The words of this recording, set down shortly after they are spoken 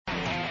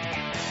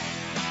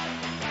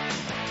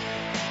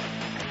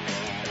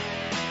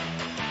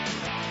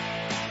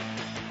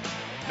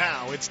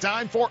it's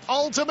time for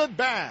Ultimate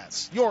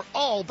Bass, your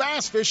all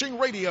bass fishing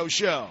radio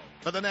show.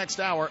 For the next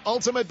hour,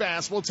 Ultimate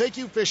Bass will take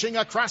you fishing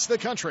across the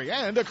country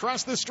and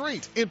across the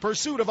street in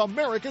pursuit of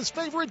America's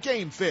favorite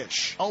game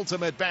fish.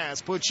 Ultimate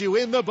Bass puts you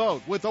in the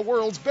boat with the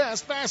world's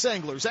best bass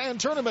anglers and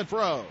tournament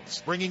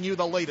pros, bringing you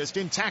the latest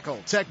in tackle,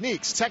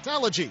 techniques,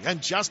 technology,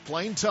 and just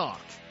plain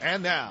talk.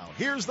 And now,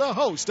 here's the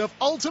host of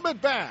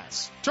Ultimate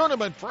Bass,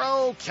 Tournament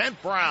Pro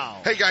Kent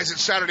Brown. Hey guys,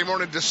 it's Saturday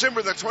morning,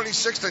 December the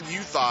 26th, and you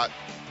thought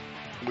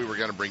we were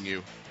going to bring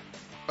you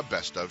a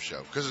best of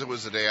show because it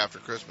was the day after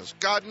Christmas.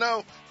 God,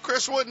 no,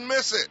 Chris wouldn't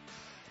miss it.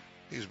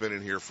 He's been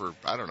in here for,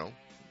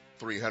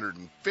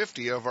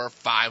 350 of our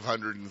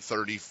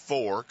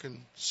 534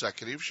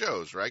 consecutive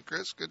shows, right,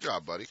 Chris? Good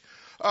job, buddy.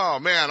 Oh,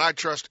 man, I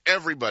trust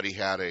everybody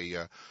had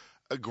a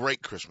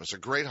great Christmas, a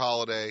great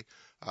holiday.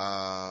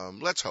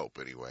 Let's hope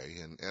anyway.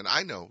 And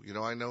I know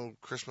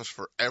Christmas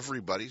for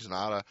everybody's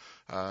not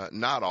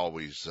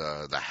always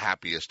the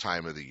happiest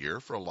time of the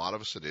year. For a lot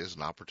of us, it is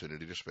an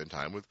opportunity to spend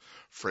time with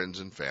friends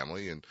and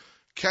family and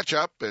catch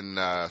up and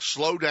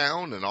slow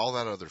down and all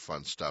that other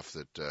fun stuff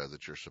that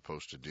you're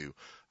supposed to do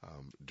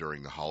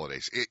during the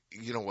holidays.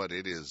 You know what?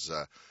 It is.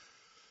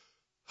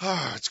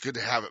 It's good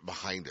to have it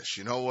behind us.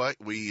 You know what?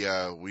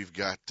 We've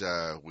got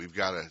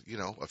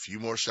a few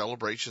more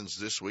celebrations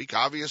this week.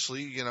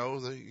 Obviously,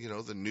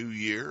 the new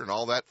year and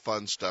all that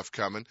fun stuff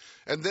coming.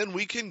 And then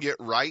we can get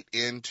right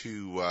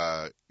into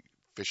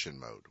fishing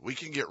mode. We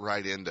can get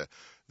right into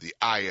the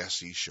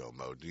ISE show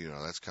mode.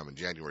 That's coming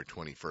January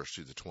 21st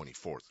through the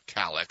 24th.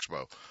 Cal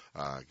Expo,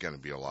 going to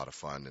be a lot of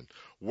fun, and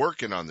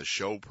working on the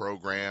show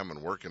program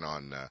and working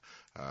on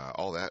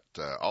all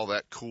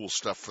that cool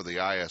stuff for the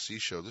ISE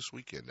show this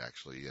weekend,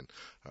 actually, and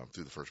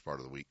through the first part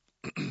of the week.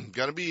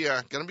 Gonna be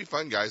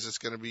fun, guys. It's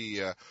gonna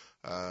be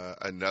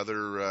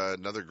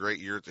another great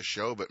year at the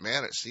show. But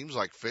man, it seems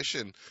like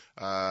fishing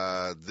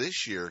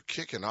this year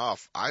kicking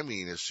off. I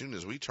mean, as soon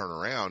as we turn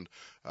around,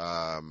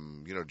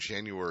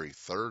 January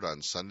 3rd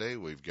on Sunday,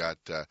 we've got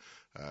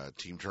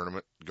team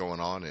tournament going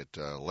on at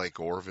Lake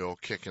Oroville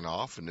kicking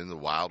off, and then the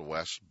Wild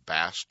West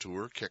Bass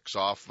Tour kicks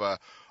off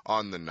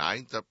on the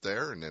 9th up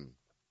there, and then,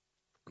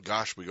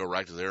 gosh, we go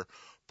right to their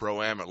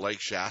Pro-Am at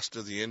Lake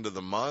Shasta the end of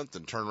the month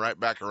and turn right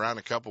back around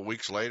a couple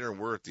weeks later, and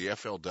we're at the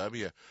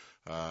FLW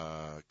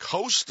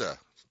Costa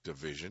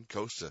Division,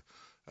 Costa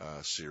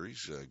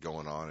Series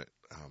going on at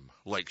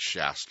Lake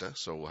Shasta.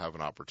 So we'll have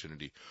an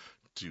opportunity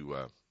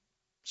to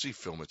see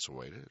Phil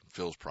Mitsueda,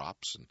 Phil's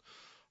Props, and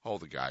all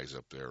the guys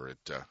up there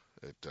at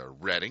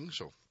Reading.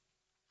 So,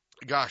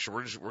 gosh,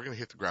 we're going to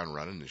hit the ground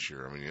running this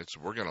year. I mean,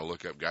 we're going to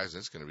look up, guys.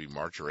 It's going to be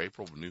March or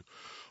April.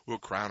 We'll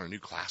crown a new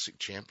classic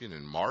champion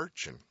in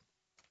March, and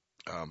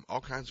all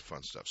kinds of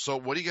fun stuff. So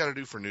what do you got to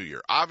do for New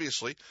Year?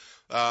 Obviously,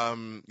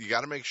 you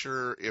got to make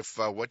sure if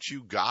what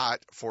you got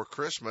for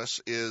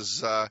Christmas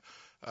is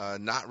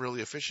not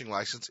really a fishing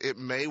license, it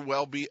may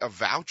well be a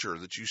voucher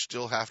that you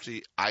still have to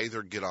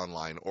either get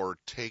online or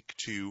take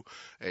to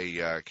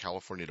a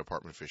California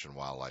Department of Fish and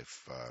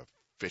Wildlife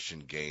Fish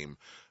and Game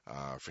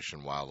Fish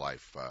and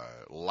Wildlife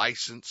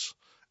license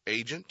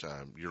agent,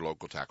 your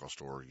local tackle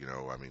store,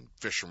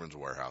 Fisherman's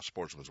Warehouse,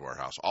 Sportsman's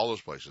Warehouse, all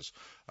those places,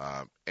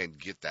 and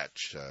get that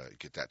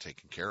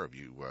taken care of.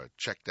 You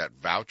check that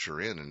voucher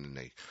in, and then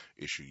they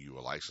issue you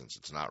a license.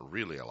 It's not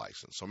really a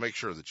license, so make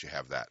sure that you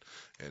have that,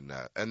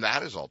 and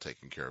that is all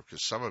taken care of,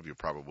 because some of you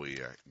probably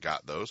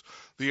got those.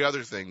 The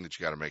other thing that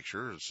you got to make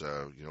sure is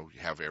you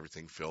have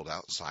everything filled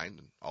out and signed,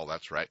 and all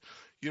that's right.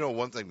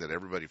 One thing that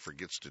everybody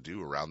forgets to do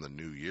around the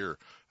new year,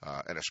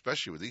 and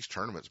especially with these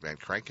tournaments, man,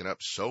 cranking up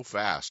so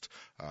fast,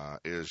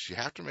 is you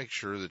have to make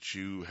sure that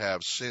you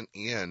have sent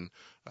in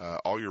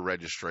all your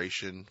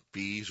registration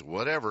fees,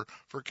 whatever,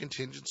 for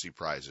contingency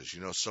prizes.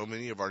 So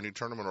many of our new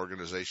tournament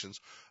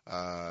organizations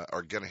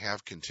are going to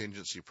have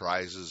contingency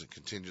prizes and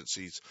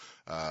contingencies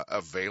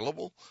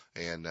available,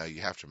 and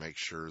you have to make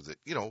sure that,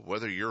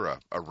 whether you're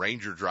a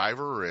Ranger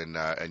driver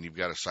and you've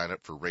got to sign up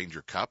for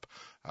Ranger Cup,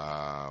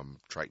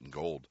 Triton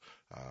Gold,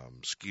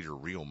 Skeeter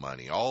Real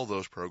Money, all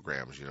those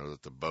programs,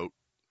 that the boat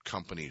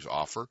companies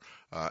offer,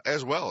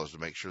 as well as to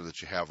make sure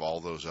that you have all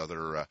those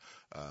other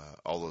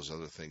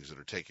things that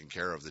are taken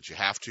care of that you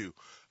have to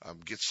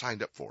get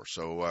signed up for.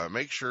 So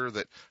make sure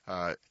that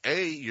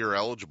you're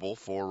eligible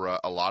for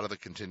a lot of the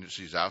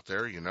contingencies out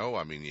there. You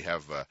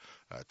have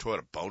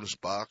Toyota bonus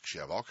bucks.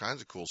 You have all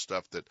kinds of cool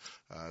stuff that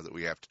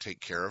we have to take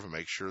care of and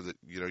make sure that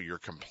you're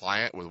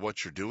compliant with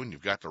what you're doing.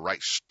 You've got the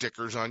right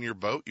stickers on your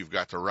boat. You've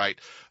got the right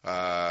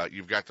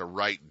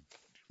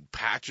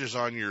patches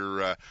on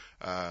your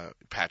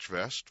patch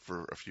vest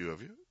for a few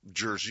of you,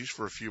 jerseys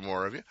for a few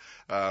more of you.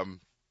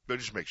 But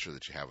just make sure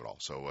that you have it all.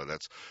 So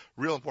that's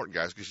real important,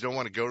 guys, because you don't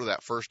want to go to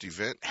that first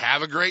event,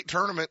 have a great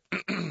tournament,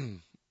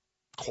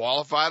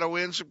 qualify to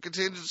win some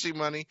contingency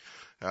money.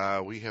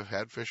 We have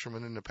had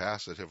fishermen in the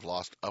past that have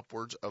lost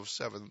upwards of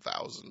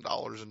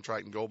 $7,000 in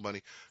Triton Gold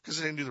money because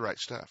they didn't do the right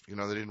stuff. They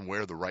didn't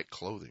wear the right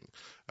clothing.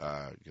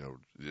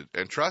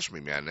 And trust me,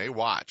 man, they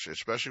watch,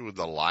 especially with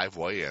the live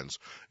weigh-ins.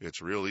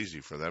 It's real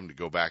easy for them to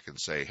go back and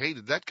say, hey,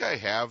 did that guy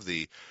have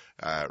the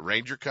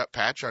Ranger Cut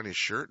patch on his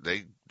shirt?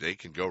 They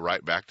can go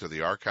right back to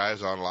the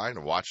archives online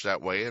and watch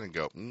that weigh-in and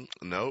go,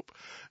 nope.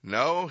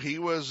 No, he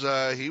was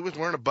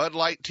wearing a Bud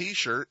Light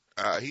T-shirt.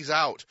 He's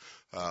out.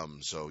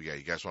 So yeah,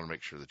 you guys want to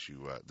make sure that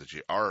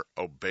you are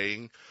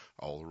obeying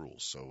all the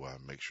rules. So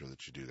make sure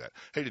that you do that.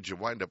 Hey, did you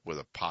wind up with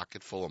a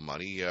pocket full of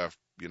money?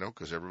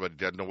 Because everybody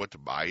doesn't know what to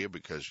buy you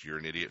because you're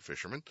an idiot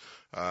fisherman.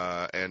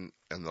 And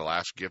the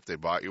last gift they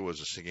bought you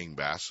was a singing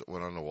bass that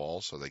went on the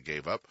wall, so they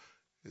gave up.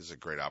 This is a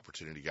great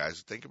opportunity, guys.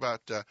 Think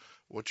about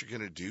what you're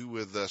going to do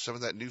with some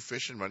of that new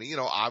fishing money.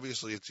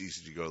 Obviously it's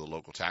easy to go to the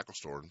local tackle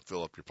store and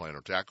fill up your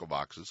Plano tackle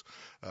boxes.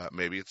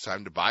 Maybe it's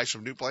time to buy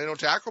some new Plano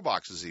tackle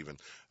boxes even.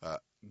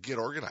 Get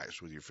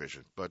organized with your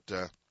fishing. But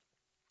how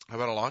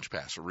about a launch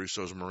pass at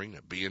Russo's Marina,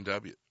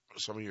 B&W,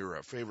 some of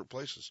your favorite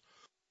places?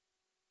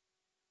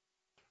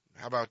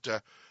 How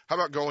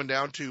about going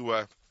down to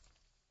one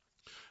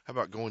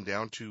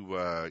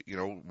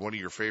of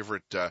your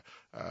favorite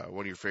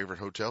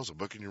hotels and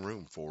booking your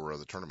room for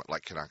the tournament,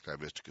 like Canocti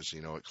Vista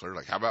Casino at Clear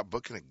Lake? How about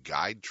booking a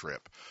guide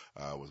trip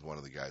with one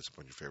of the guys up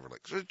on your favorite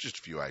lake? So just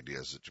a few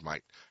ideas that you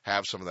might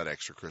have some of that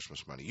extra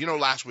Christmas money.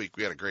 Last week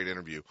we had a great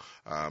interview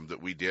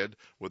that we did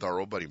with our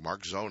old buddy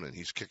Mark Zona, and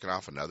he's kicking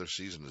off another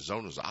season of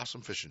Zona's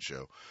awesome fishing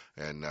show,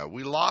 and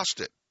we lost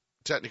it.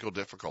 Technical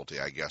difficulty,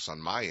 I guess,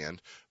 on my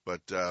end, but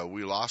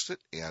we lost it,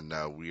 and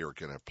we are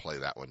going to play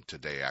that one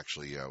today.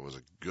 Actually, it was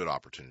a good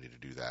opportunity to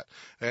do that.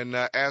 And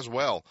as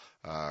well,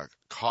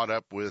 caught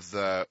up with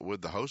the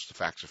host of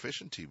the Facts of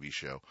Fishing TV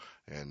show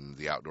and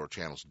the Outdoor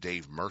Channel's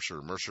Dave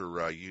Mercer.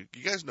 Mercer, you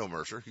guys know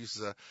Mercer. He's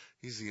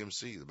the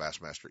MC, the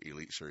Bassmaster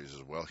Elite Series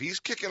as well. He's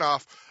kicking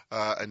off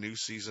a new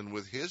season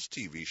with his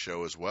TV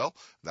show as well.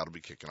 That'll be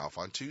kicking off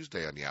on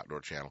Tuesday on the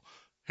Outdoor Channel.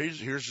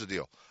 Here's the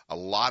deal. A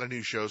lot of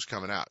new shows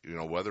coming out.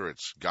 Whether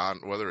it's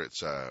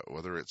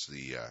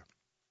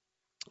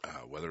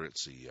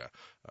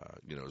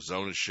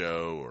Zona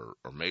show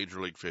or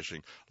Major League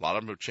Fishing. A lot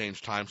of them have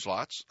changed time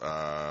slots.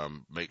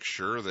 Make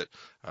sure that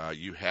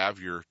you have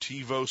your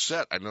TiVo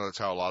set. I know that's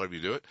how a lot of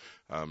you do it.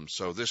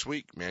 So this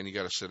week, man, you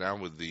got to sit down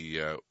with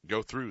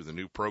go through the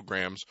new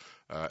programs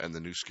and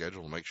the new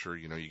schedule. Make sure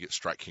you get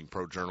Strike King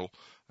Pro Journal.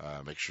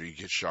 Make sure you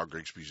get Shaw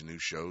Grigsby's new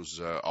shows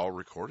all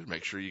recorded.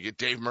 Make sure you get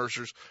Dave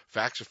Mercer's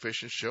Facts of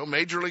Fishing show.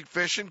 Major League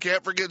Fishing,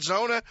 can't forget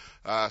Zona.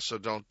 So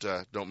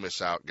don't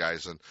miss out,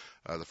 guys. And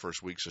the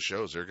first weeks of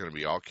shows, they're going to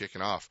be all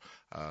kicking off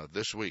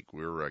this week.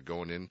 We're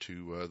going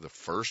into the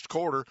first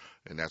quarter,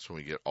 and that's when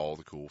we get all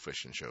the cool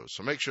fishing shows.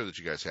 So make sure that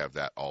you guys have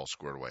that all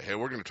squared away. Hey,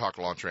 we're going to talk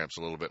lawn tramps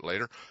a little bit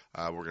later.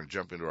 We're going to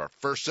jump into our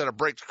first set of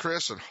breaks,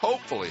 Chris, and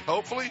hopefully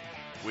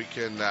we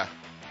can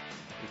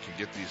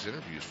get these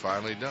interviews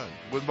finally done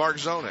with Mark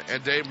Zona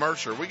and Dave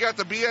Mercer. We got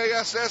the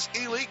BASS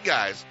Elite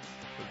guys,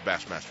 the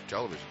Bassmaster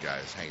Television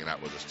guys, hanging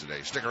out with us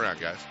today. Stick around,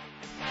 guys.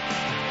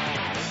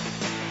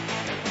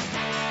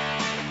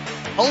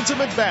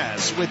 Ultimate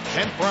Bass with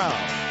Kent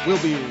Brown.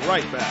 We'll be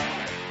right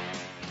back.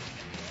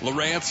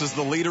 Lowrance is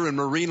the leader in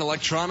marine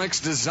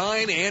electronics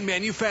design and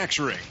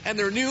manufacturing, and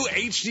their new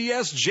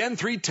HDS Gen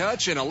 3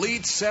 Touch and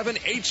Elite 7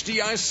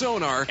 HDI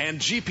sonar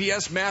and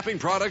GPS mapping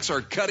products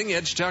are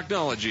cutting-edge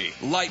technology,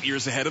 light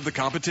years ahead of the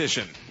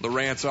competition.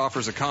 Lowrance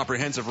offers a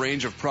comprehensive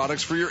range of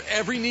products for your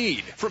every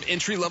need, from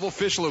entry-level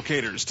fish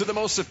locators to the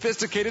most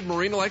sophisticated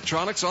marine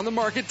electronics on the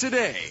market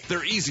today.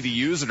 They're easy to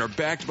use and are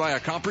backed by a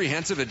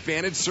comprehensive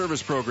advantage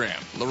service program.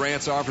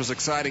 Lowrance offers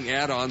exciting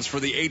add-ons for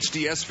the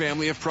HDS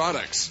family of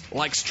products,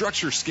 like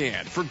Structure Scan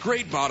for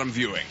great bottom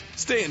viewing.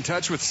 Stay in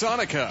touch with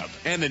Sonic Hub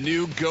and the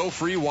new Go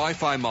Free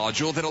Wi-Fi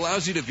module that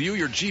allows you to view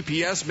your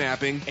GPS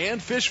mapping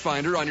and fish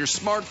finder on your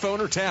smartphone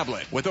or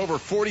tablet. With over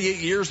 48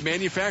 years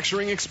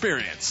manufacturing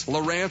experience,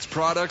 Lowrance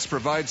products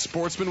provide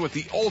sportsmen with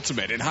the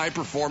ultimate in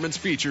high-performance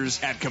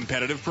features at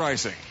competitive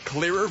pricing.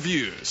 Clearer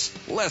views,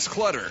 less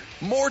clutter,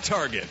 more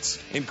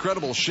targets,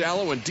 incredible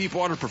shallow and deep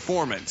water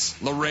performance.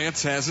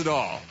 Lowrance has it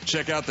all.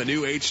 Check out the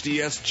new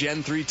HDS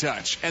Gen 3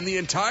 Touch and the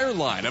entire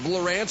line of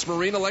Lowrance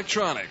Marine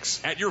Electronics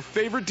at your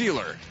favorite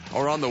dealer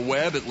or on the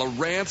web at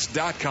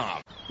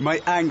Lowrance.com. My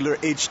angler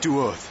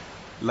H2O.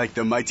 Like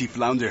the mighty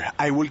flounder,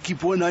 I will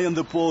keep one eye on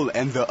the pole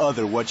and the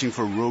other watching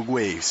for rogue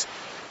waves.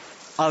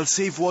 I'll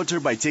save water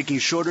by taking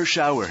shorter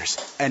showers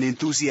and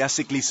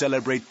enthusiastically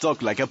celebrate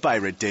Talk Like a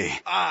Pirate Day.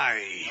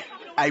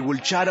 I will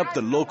chat up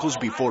the locals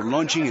before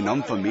launching in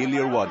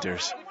unfamiliar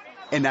waters.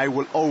 And I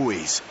will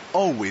always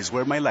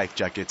wear my life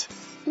jacket.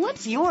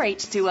 What's your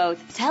H2O?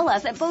 Tell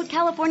us at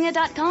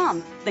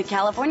BoatCalifornia.com. The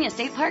California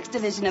State Parks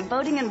Division of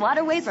Boating and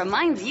Waterways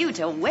reminds you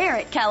to wear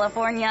it,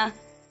 California.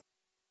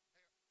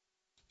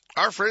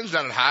 Our friends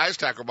down at High's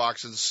Tackle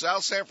Box in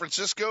South San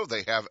Francisco,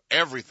 they have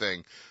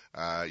everything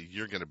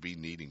you're going to be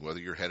needing, whether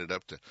you're headed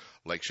up to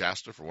Lake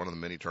Shasta for one of the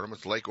mini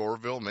tournaments, Lake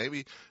Oroville,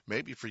 maybe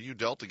for you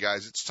Delta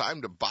guys, it's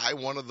time to buy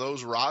one of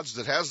those rods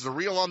that has the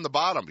reel on the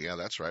bottom. Yeah,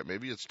 that's right.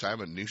 Maybe it's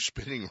time a new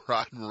spinning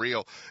rod and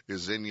reel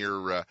is in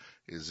your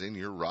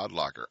rod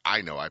locker.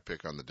 I know I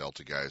pick on the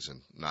Delta guys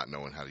and not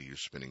knowing how to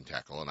use spinning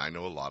tackle, and I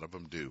know a lot of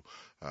them do.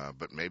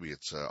 But maybe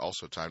it's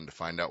also time to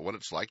find out what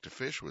it's like to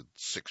fish with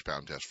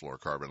 6-pound test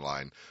fluorocarbon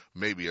line,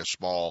 maybe a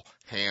small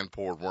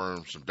hand-poured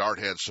worm, some dart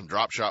heads, some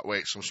drop shot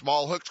weights, some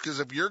small hooks, because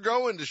if you're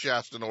going to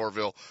Shasta and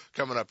Oroville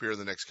coming up here in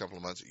the next couple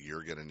of months,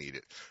 you're going to need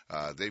it.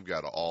 They've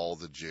got all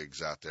the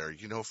jigs out there,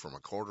 from a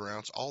 1/4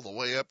 ounce all the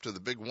way up to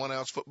the big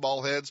 1-ounce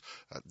football heads.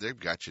 They've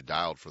got you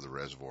dialed for the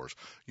reservoirs.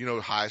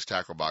 High's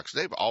Tackle Box,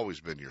 they've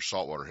always been your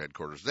saltwater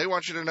headquarters. They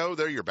want you to know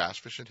they're your bass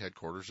fishing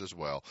headquarters as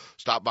well.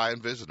 Stop by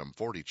and visit them,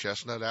 40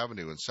 Chestnut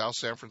Avenue in South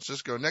San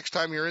Francisco next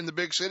time you're in the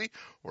big city,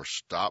 or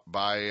stop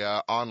by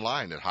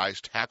online at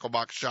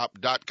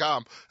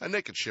High'sTackleBoxShop.com, and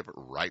they can ship it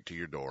right to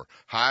your door.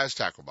 High's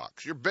Tackle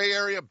Box, your Bay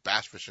Area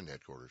bass fishing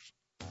headquarters.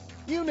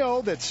 You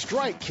know that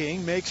Strike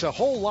King makes a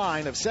whole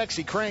line of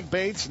sexy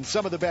crankbaits and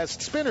some of the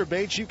best spinner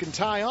baits you can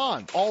tie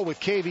on, all with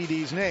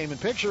KVD's name and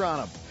picture on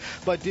them.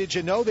 But did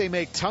you know they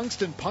make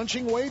tungsten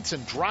punching weights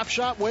and drop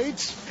shot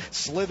weights?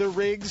 Slither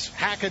rigs,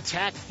 hack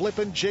attack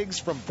flippin' jigs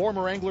from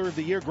former Angler of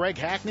the Year Greg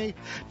Hackney,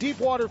 deep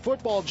water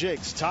football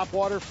jigs, top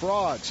water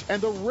frogs,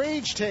 and the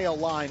Rage Tail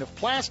line of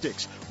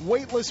plastics,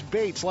 weightless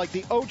baits like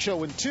the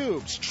Ocho and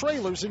tubes,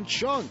 trailers and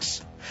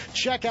chunks.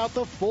 Check out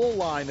the full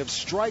line of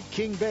Strike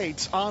King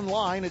baits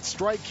online at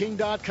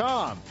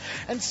StrikeKing.com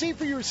and see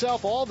for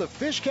yourself all the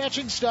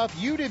fish-catching stuff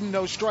you didn't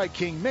know Strike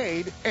King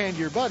made and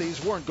your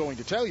buddies weren't going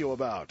to tell you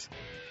about.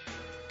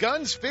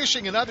 Guns,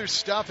 Fishing, and Other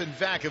Stuff in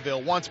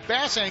Vacaville wants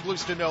bass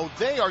anglers to know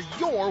they are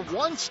your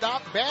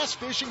one-stop bass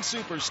fishing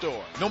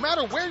superstore. No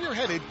matter where you're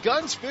headed,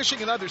 Guns,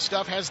 Fishing, and Other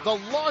Stuff has the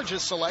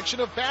largest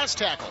selection of bass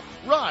tackle,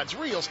 rods,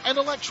 reels, and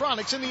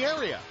electronics in the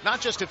area.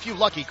 Not just a few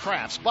lucky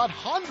crafts, but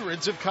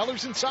hundreds of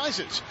colors and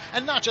sizes.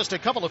 And not just a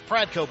couple of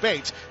Pradco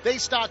baits, they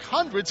stock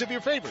hundreds of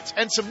your favorites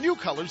and some new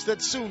colors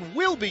that soon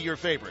will be your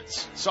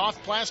favorites.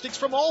 Soft plastics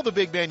from all the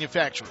big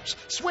manufacturers,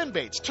 swim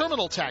baits,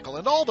 terminal tackle,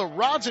 and all the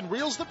rods and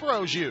reels the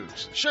pros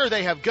use. Sure,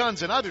 they have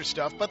Guns and Other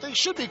Stuff, but they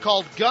should be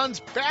called Guns,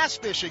 Bass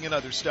Fishing, and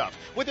Other Stuff.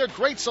 With their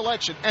great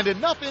selection and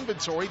enough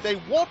inventory, they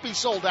won't be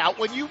sold out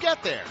when you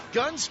get there.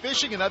 Guns,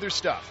 Fishing, and Other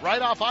Stuff,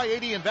 right off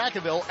I-80 in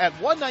Vacaville at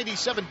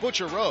 197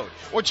 Butcher Road.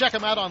 Or check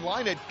them out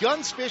online at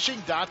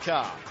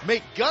gunsfishing.com.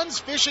 Make Guns,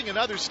 Fishing, and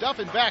Other Stuff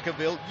in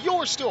Vacaville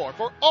your store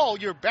for all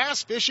your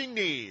bass fishing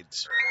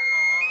needs.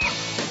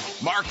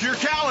 Mark your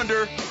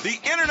calendar. The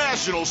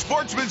International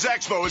Sportsman's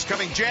Expo is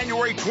coming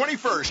January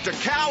 21st to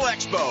Cal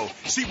Expo.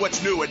 See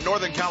what's new at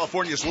Northern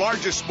California's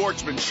largest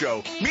sportsman's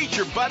show. Meet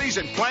your buddies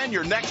and plan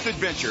your next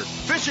adventure.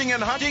 Fishing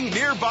and hunting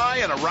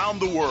nearby and around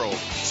the world.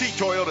 See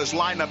Toyota's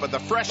lineup of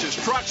the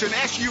freshest trucks and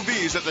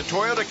SUVs at the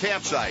Toyota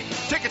campsite.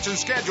 Tickets and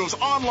schedules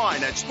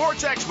online at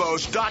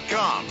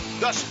sportsexpos.com.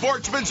 The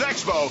Sportsman's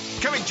Expo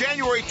coming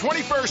January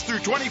 21st through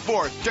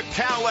 24th to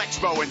Cal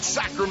Expo in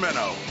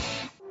Sacramento.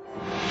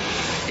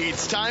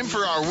 It's time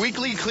for our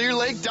weekly Clear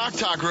Lake Dock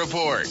Talk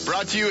Report,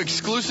 brought to you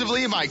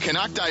exclusively by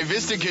Canocti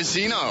Vista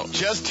Casino,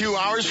 just 2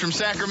 hours from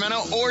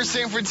Sacramento or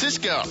San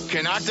Francisco.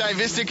 Canocti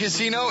Vista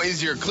Casino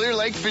is your Clear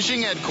Lake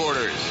fishing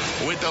headquarters.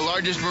 With the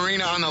largest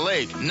marina on the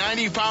lake,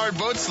 90 powered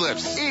boat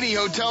slips, 80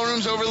 hotel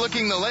rooms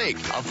overlooking the lake,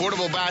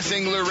 affordable bass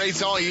angler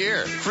rates all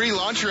year, free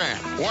launch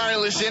ramp,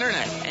 wireless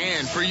internet,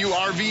 and for you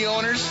RV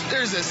owners,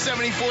 there's a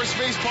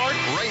 74-space park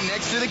right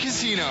next to the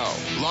casino.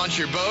 Launch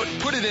your boat,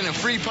 put it in a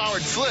free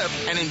powered slip,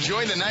 and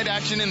enjoy the night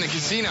action in the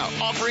casino,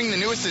 offering the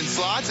newest in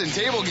slots and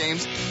table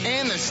games,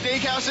 and the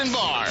steakhouse and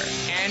bar.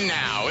 And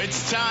now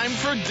it's time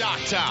for Dock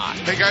Talk.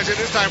 Hey guys, it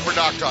is time for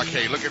Dock Talk.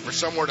 Hey, looking for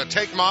somewhere to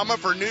take mama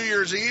for New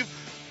Year's Eve?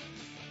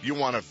 You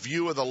want a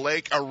view of the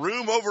lake, a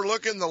room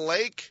overlooking the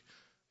lake?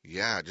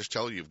 Yeah, just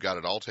tell you you've got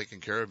it all taken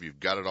care of. You've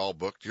got it all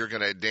booked. You're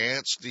going to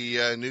dance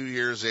the New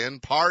Year's Inn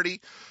party,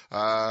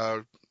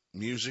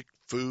 music,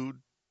 food,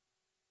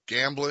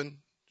 gambling.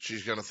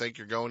 She's going to think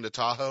you're going to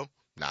Tahoe.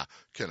 Nah,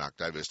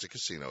 Canocti Vista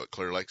Casino at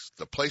Clear Lake's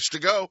the place to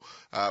go.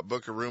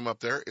 Book a room up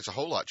there. It's a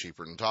whole lot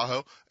cheaper than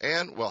Tahoe.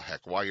 And, well,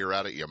 heck, while you're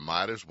at it, you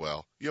might as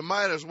well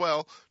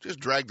just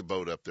drag the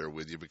boat up there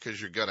with you, because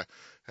you're going to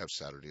have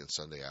Saturday and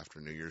Sunday after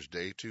New Year's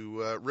Day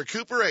to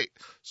recuperate.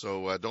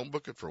 So don't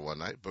book it for one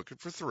night. Book it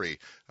for 3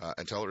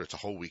 and tell her it's a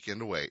whole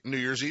weekend away. New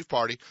Year's Eve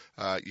party.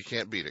 You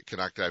can't beat it.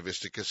 Canocti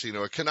Vista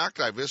Casino at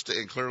Canocti Vista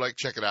in Clear Lake.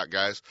 Check it out,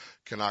 guys.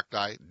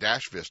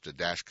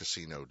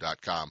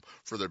 Canocti-Vista-Casino.com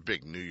for their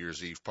big New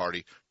Year's Eve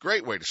party.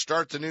 Great way to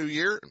start the new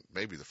year, and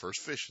maybe the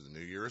first fish of the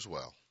new year as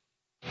well.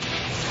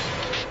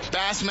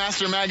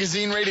 Bassmaster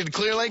Magazine rated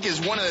Clear Lake is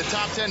one of the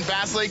top 10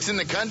 bass lakes in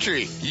the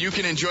country. You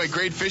can enjoy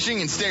great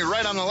fishing and stay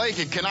right on the lake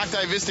at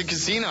Canocti Vista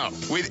Casino.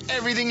 With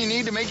everything you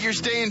need to make your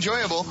stay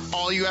enjoyable,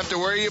 all you have to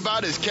worry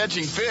about is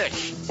catching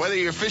fish. Whether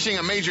you're fishing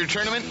a major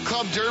tournament,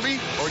 club derby,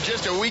 or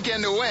just a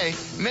weekend away,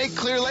 make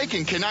Clear Lake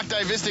and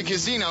Canocti Vista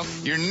Casino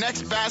your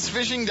next bass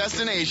fishing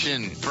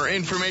destination. For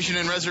information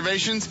and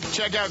reservations,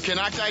 check out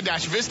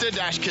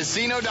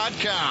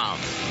canocti-vista-casino.com.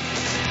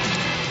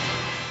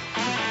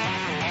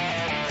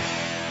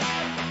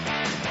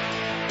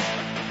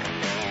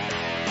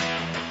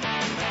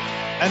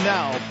 And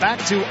now,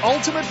 back to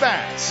Ultimate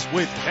Bass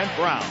with Kent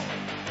Brown.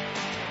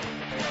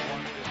 Hey, I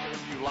wanted this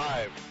interview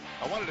live.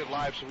 I wanted it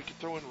live so we could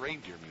throw in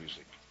reindeer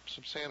music,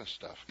 some Santa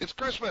stuff. It's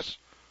Christmas.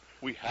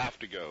 We have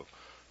to go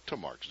to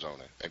Mark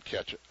Zona and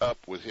catch up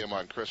with him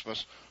on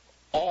Christmas,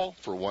 all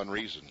for one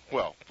reason.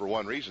 Well, for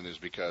one reason is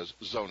because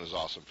Zona's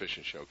Awesome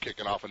Fishing Show,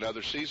 kicking off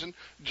another season,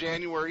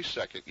 January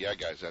 2nd. Yeah,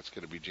 guys, that's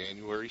going to be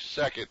January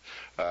 2nd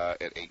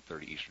at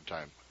 8:30 Eastern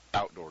Time.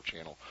 Outdoor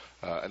channel.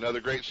 Another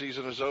great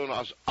season of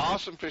Zona's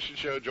Awesome Fishing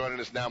Show. Joining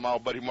us now, my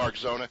old buddy Mark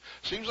Zona.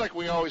 Seems like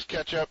we always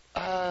catch up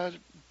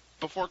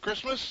before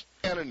Christmas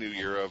and a new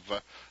year of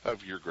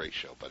your great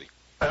show, buddy.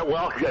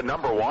 Well, yeah,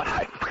 number one,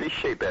 I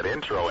appreciate that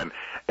intro, and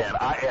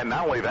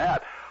not only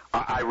that,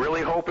 I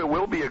really hope it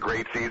will be a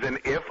great season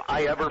if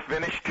I ever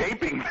finish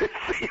taping this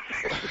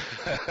season.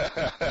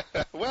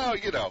 Well,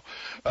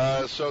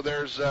 so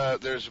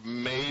there's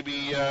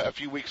maybe a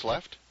few weeks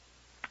left.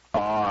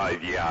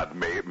 Yeah,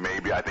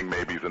 maybe. I think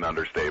maybe's an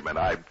understatement.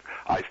 I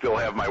still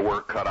have my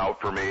work cut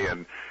out for me,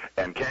 and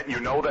Kent, you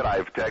know that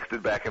I've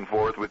texted back and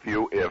forth with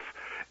you if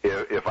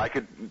I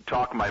could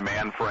talk my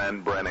man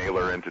friend Brent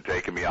Ayler into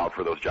taking me out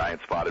for those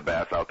giant spotted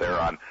bass out there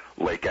on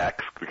Lake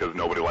X, because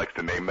nobody likes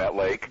to name that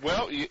lake.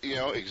 Well,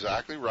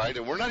 exactly right,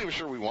 and we're not even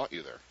sure we want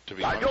you there, to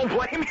be honest. I don't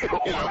blame you.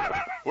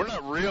 We're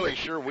not really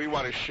sure we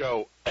want to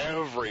show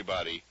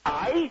everybody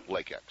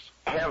Lake X.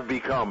 Have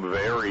become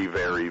very,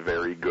 very,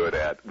 very good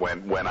at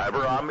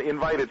whenever I'm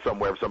invited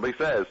somewhere, if somebody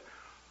says,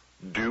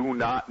 do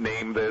not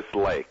name this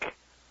lake,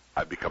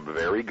 I've become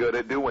very good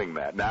at doing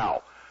that.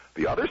 Now,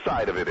 the other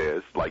side of it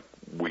is, like,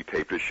 we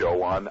taped a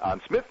show on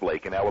Smith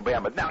Lake in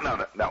Alabama.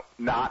 No,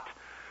 not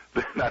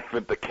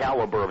the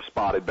caliber of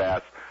spotted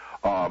bass,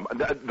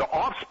 the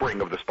offspring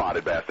of the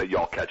spotted bass that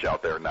y'all catch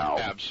out there now.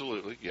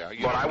 Absolutely, yeah.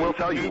 But I will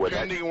tell you, new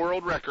pending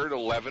world record,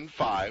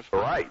 11.5.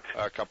 Right.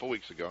 A couple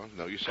weeks ago.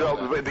 No, you saw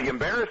that. So the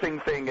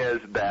embarrassing thing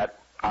is that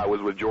I was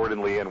with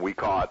Jordan Lee and we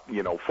caught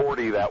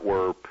 40 that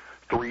were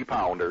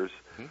 3-pounders.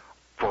 Mm-hmm.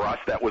 For us,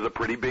 that was a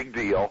pretty big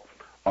deal.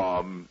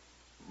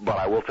 But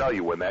I will tell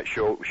you, when that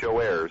show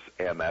airs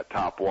and that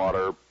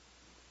topwater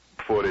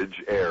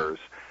footage airs,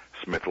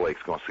 Smith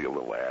Lake's going to see a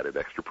little added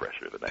extra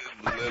pressure the next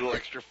time. A little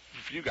extra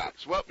few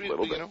guys. Well,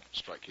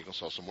 Strike King will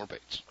sell some more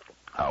baits.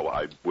 Oh,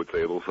 I would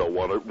say it'll sell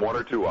one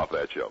or two off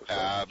that show. So.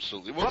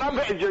 Absolutely. Well,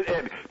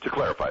 and to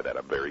clarify that,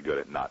 I'm very good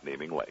at not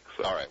naming lakes.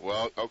 So. All right.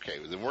 Well, okay.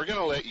 Then we're going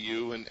to let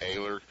you and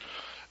Ayler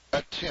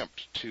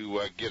attempt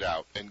to get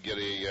out and get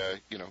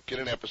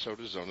an episode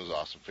of Zona's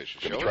Awesome Fishing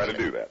Show. Try to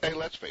do that. Hey,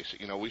 let's face it.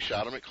 We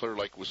shot them at Clear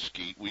Lake with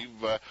skeet.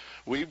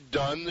 We've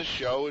done the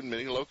show in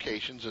many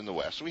locations in the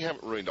West. We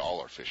haven't ruined all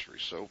our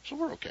fisheries, so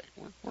we're okay.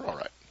 We're all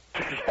right.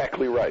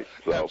 Exactly right.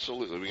 So.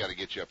 Absolutely, we got to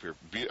get you up here.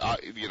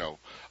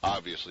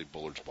 Obviously,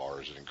 Bullard's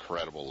Bar is an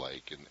incredible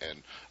lake,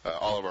 and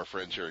all of our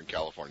friends here in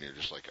California are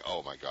just like,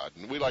 oh my God.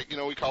 And we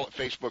we call it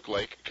Facebook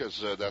Lake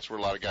because that's where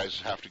a lot of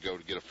guys have to go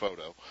to get a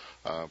photo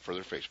for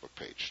their Facebook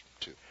page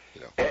too.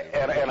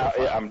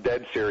 I'm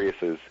dead serious.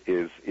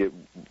 Is it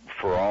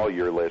for all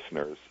your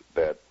listeners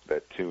that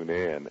tune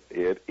in?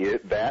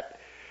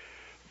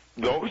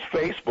 Those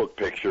Facebook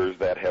pictures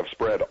that have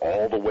spread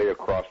all the way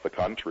across the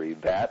country,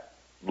 that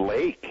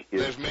lake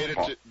is. They've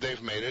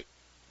made it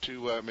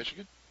to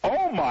Michigan.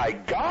 Oh my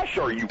gosh!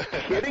 Are you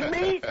kidding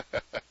me?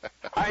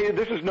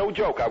 This is no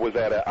joke. I was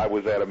at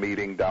a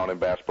meeting down in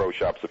Bass Pro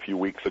Shops a few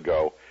weeks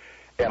ago,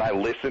 and I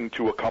listened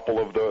to a couple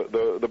of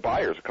the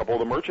buyers, a couple of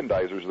the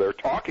merchandisers there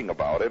talking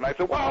about it, and I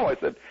said, "Wow!" I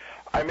said,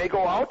 "I may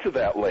go out to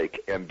that lake."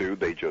 And dude,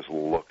 they just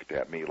looked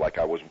at me like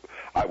I was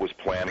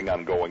planning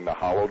on going to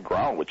hallowed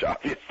ground, which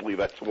obviously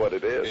that's what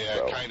it is.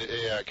 Yeah, it kind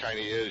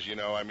of is.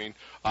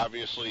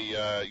 Obviously,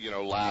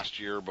 last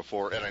year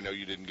before, and I know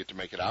you didn't get to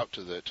make it out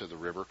to the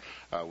river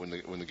when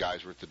the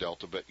guys were at the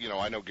Delta, but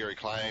I know Gary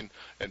Klein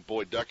and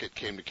Boyd Duckett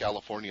came to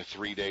California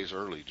 3 days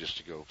early just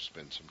to go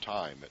spend some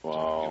time.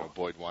 Wow.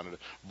 Boyd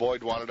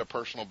wanted a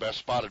personal best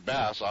spotted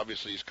bass.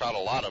 Obviously, he's caught a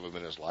lot of them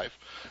in his life,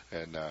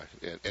 and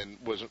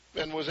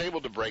was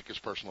able to break his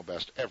personal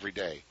best every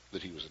day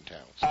that he was in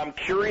town. So. I'm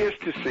curious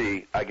to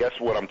see. I guess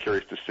what I'm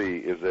curious to see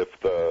is if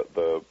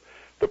the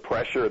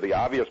pressure, the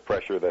obvious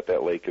pressure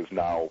that lake is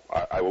now,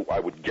 I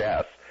would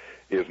guess,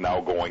 is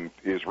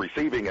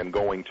receiving and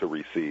going to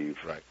receive.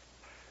 Right.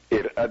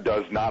 It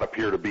does not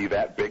appear to be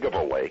that big of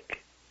a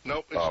lake.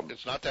 Nope,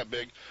 it's not that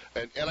big.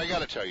 And I got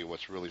to tell you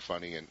what's really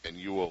funny, and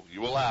you will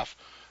laugh.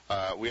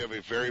 We have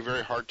a very,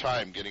 very hard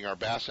time getting our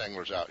bass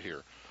anglers out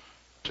here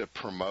to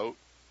promote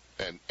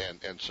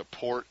and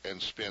support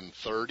and spend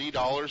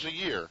 $30 a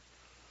year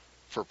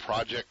for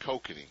Project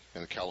Kokanee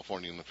and the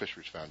California Inland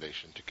Fisheries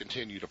Foundation to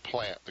continue to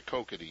plant the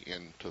kokanee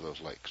into those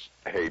lakes.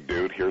 Hey,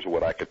 dude, here's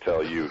what I could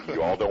tell you.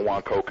 You all don't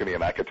want kokanee,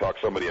 and I could talk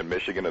somebody in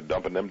Michigan and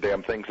dumping them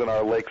damn things in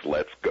our lakes.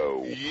 Let's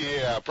go.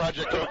 Yeah,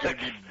 Project Kokanee would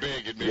be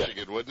big in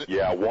Michigan, wouldn't it?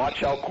 Yeah,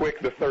 watch how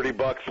quick the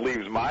 $30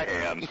 leaves my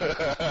hand.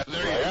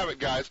 There you have it,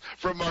 guys.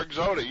 From Mark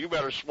Zona, you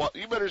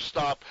better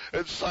stop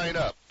and sign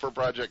up for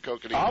Project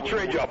Kokanee. I'll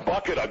trade you a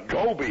bucket of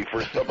goby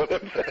for some of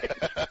them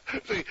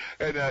things. See,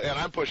 and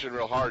I'm pushing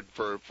real hard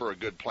for a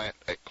good plant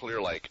at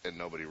Clear Lake, and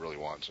nobody really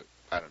wants it.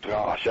 I don't know.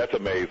 Gosh, that's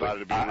amazing. Thought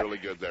it'd be really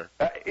good there.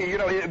 But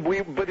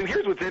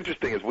here's what's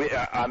interesting is we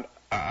on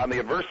the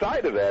adverse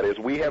side of that is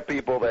we have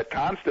people that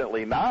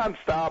constantly,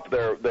 nonstop,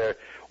 they're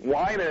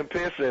whining and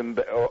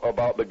pissing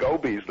about the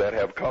gobies that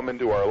have come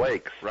into our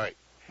lakes. Right.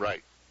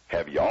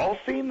 Have y'all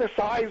seen the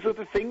size of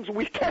the things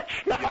we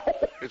catch now?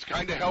 It's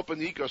kind of helping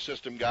the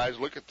ecosystem, guys.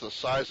 Look at the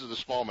size of the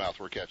smallmouth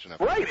we're catching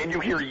up. Right, and you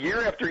hear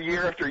year after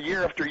year after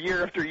year after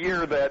year after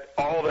year that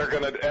they're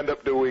going to end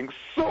up doing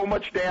so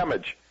much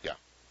damage.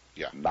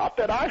 Yeah. Not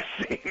that I've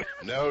seen.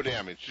 No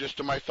damage, just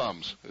to my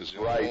thumbs is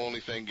the only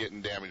thing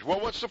getting damaged. Well,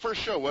 what's the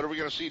first show? What are we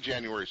going to see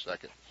January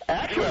 2nd?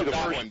 Actually, you have the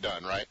that first one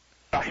done, right?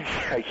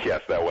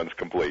 Yes, that one's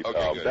complete.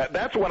 Okay, good.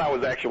 That's when I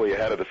was actually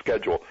ahead of the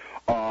schedule.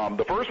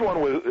 The first one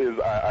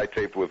I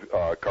taped with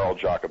Carl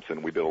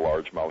Jacobson. We did a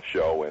largemouth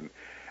show,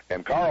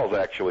 and Carl's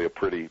actually a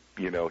pretty,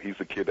 he's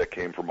a kid that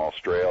came from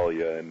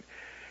Australia,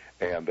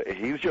 and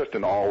he's just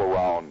an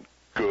all-around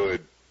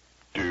good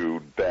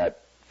dude that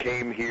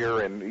came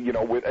here and,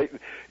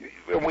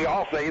 and we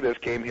all say this,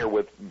 came here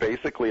with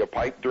basically a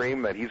pipe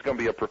dream that he's going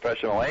to be a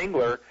professional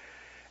angler,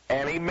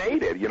 and he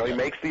made it. He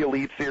makes the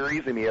Elite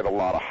Series, and he had a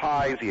lot of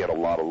highs, he had a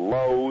lot of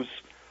lows.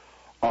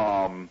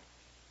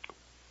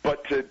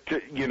 But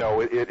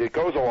it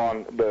goes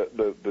along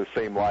the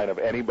same line of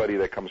anybody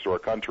that comes to our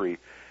country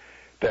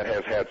that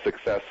has had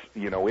success,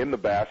 in the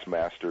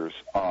Bassmasters.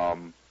 I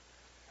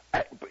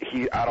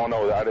don't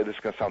know, this is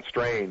going to sound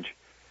strange.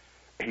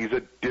 He's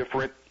a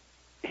different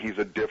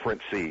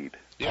seed.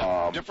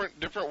 Yeah,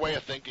 different way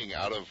of thinking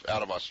out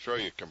of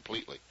Australia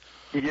completely.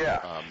 Yeah.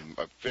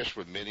 I've fished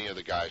with many of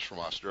the guys from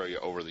Australia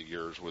over the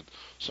years with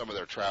some of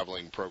their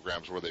traveling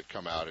programs where they've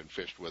come out and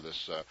fished with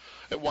us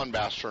at won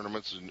bass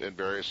tournaments and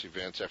various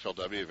events,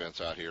 FLW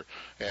events out here,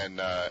 and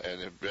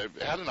have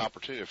had an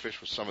opportunity to fish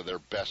with some of their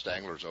best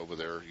anglers over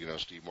there,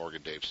 Steve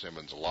Morgan, Dave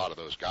Simmons, a lot of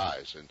those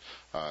guys. And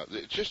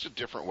it's just a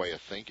different way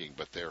of thinking,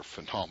 but they're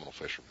phenomenal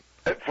fishermen.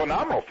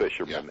 Phenomenal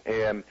fishermen.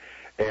 Yeah.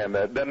 And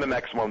then the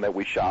next one that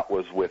we shot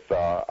was with,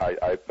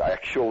 I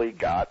actually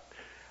got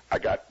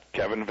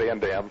Kevin Van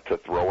Dam to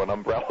throw an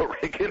umbrella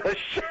rig in a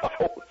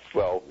show.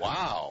 So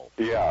wow.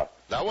 Yeah.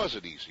 That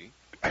wasn't easy.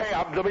 Hey,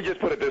 let me just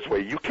put it this way.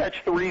 You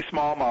catch 3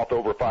 smallmouth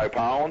over 5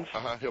 pounds,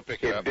 he'll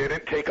pick it up. It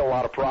didn't take a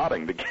lot of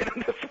prodding to get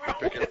him to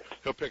throw it.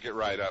 He'll pick it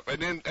right up.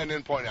 And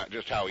then point out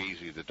just how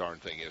easy the darn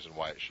thing is and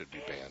why it should be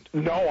banned.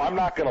 No, I'm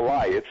not going to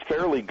lie. It's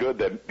fairly good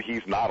that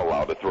he's not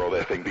allowed to throw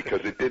that thing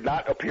because it did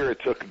not appear it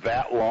took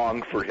that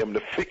long for him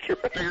to figure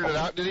it out. Figured it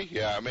out, did he?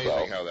 Yeah,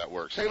 amazing how that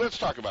works. Hey, let's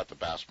talk about the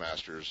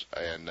Bassmasters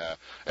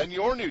and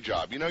your new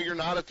job. You're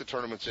not at the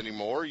tournaments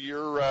anymore.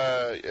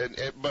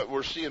 But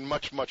we're seeing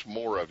much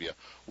more of you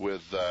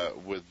with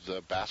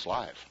Bass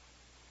Live.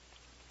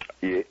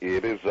 It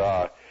is,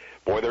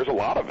 boy, there's a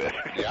lot of it.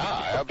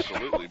 Yeah,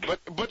 absolutely.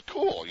 But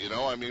cool,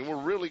 we're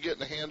really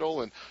getting a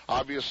handle, and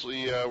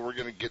obviously we're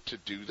going to get to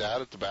do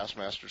that at the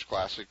Bassmasters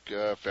Classic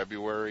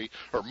February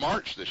or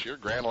March this year,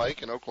 Grand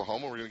Lake in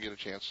Oklahoma. We're going to get a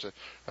chance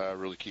to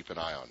really keep an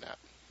eye on that.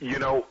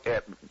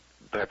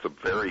 That's a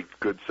very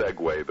good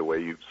segue, the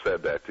way you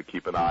said that, to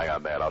keep an eye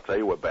on that. I'll tell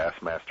you what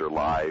Bassmaster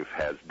Live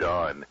has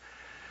done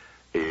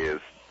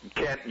is,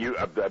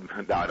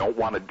 I don't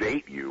want to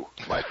date you,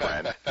 my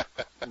friend,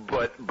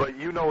 but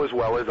you know as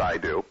well as I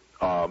do,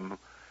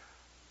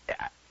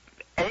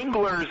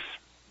 anglers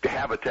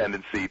have a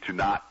tendency to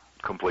not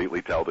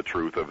completely tell the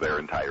truth of their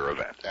entire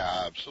event.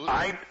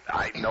 Absolutely.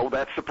 I know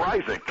that's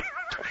surprising.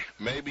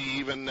 Maybe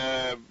even,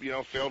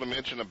 fail to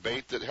mention a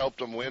bait that helped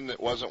them win that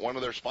wasn't one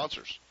of their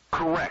sponsors.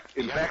 Correct.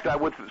 In fact, I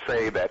would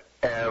say that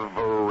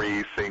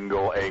every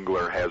single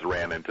angler has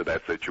ran into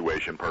that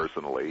situation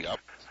personally. Yep.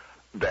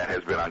 That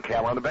has been on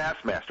camera on the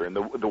Bassmaster. And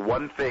the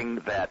one thing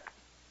that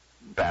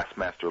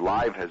Bassmaster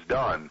Live has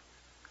done,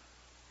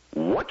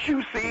 what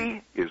you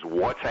see is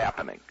what's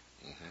happening.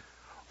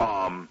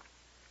 Mm-hmm.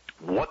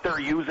 What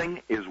they're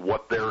using is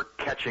what they're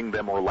catching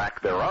them or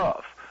lack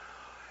thereof.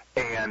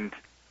 And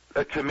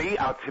to me,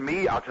 I'll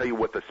tell you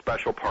what the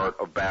special part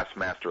of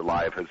Bassmaster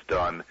Live has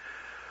done.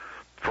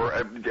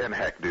 And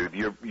heck, dude,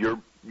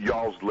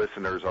 y'all's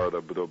listeners are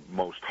the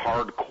most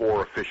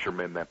hardcore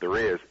fishermen that there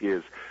is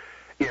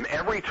in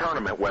every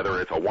tournament, whether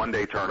it's a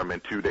 1-day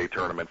tournament, 2-day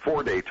tournament,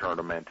 4-day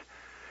tournament,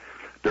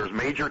 there's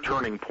major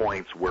turning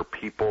points where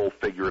people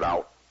figured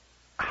out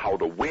how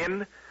to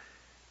win,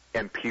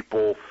 and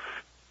people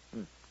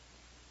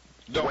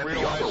don't went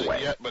realize the other way.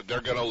 It yet, but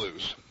they're going to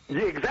lose.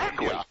 Yeah,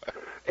 exactly. Yeah.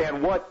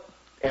 And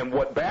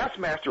what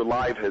Bassmaster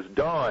Live has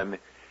done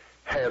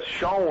has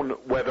shown,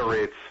 whether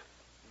it's,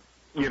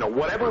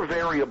 whatever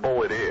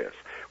variable it is,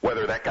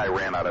 whether that guy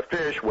ran out of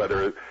fish,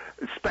 whether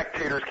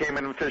spectators came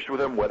in and fished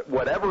with him,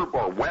 whatever,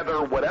 or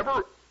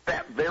whatever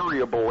that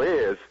variable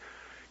is,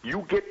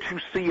 you get to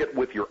see it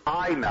with your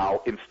eye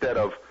now instead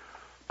of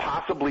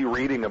possibly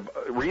reading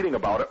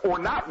about it or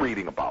not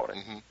reading about it.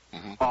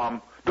 Mm-hmm.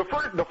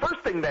 Mm-hmm. The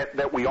first thing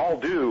that we all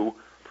do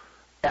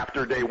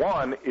after day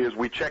one is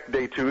we check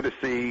day two to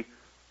see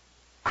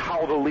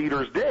how the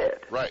leaders did.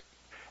 Right.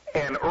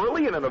 And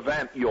early in an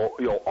event,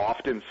 you'll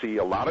often see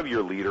a lot of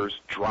your leaders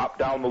drop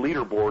down the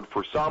leaderboard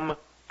for some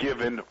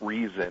given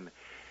reason.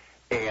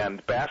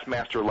 And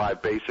Bassmaster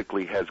Live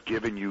basically has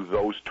given you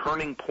those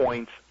turning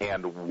points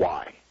and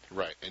why.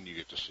 Right, and you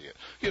get to see it.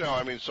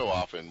 So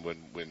often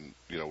when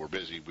we're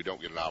busy, we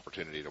don't get an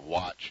opportunity to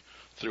watch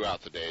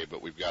throughout the day,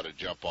 but we've got to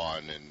jump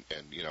on and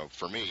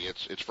for me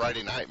it's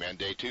Friday night, man,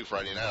 day 2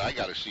 Friday night. I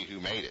got to see who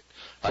made it.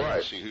 I got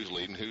to see who's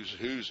leading,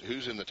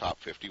 who's in the top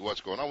 50,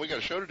 what's going on. We got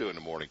a show to do in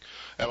the morning.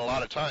 And a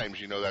lot of times,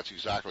 that's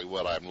exactly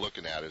what I'm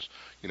looking at is,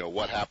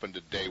 what happened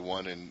to day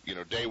 1 and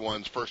day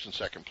 1's first and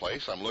second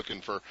place. I'm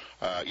looking for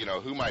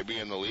who might be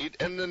in the lead.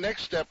 And the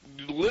next step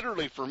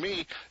literally for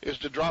me is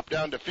to drop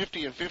down to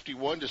 50 and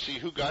 51 to see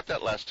who got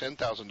that last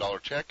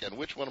 $10,000 check and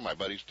which one of my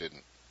buddies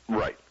didn't.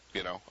 Right.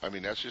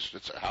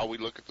 It's how we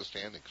look at the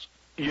standings.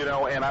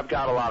 And I've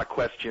got a lot of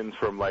questions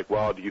from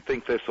do you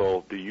think this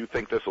will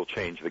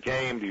change the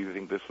game? Do you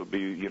think this will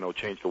be,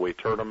 change the way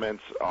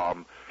tournaments,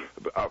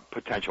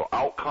 potential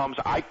outcomes?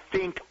 I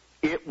think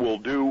it will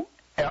do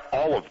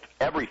all of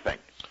everything.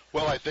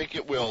 Well, I think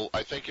it will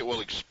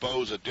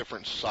expose a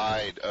different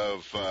side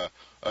of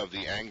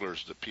the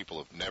anglers that people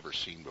have never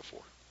seen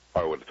before.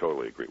 I would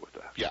totally agree with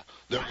that. Yeah,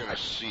 they're going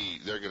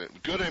to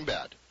good and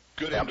bad.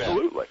 Good and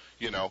Absolutely.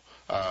 Bad.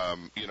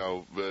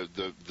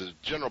 The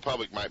general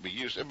public might be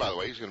used, and by the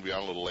way, he's going to be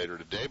on a little later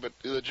today, but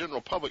the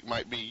general public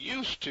might be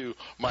used to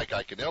Mike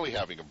Iaconelli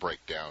having a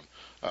breakdown.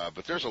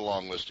 But there's a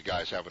long list of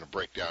guys having a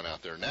breakdown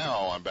out there now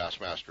on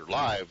Bassmaster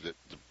Live that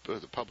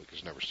the public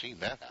has never seen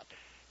that happen.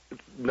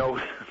 No,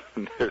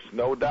 there's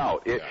no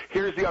doubt.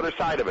 Here's the other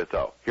side of it,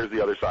 though. Here's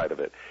the other side of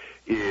it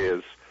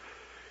is,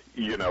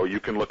 you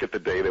can look at the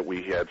day that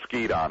we had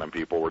Skeet on and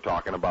people were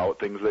talking about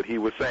things that he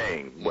was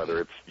saying,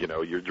 whether it's,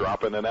 you're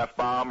dropping an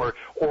F-bomb or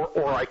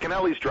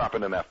Iaconelli's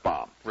dropping an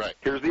F-bomb. Right.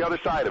 Here's the other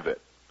side of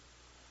it.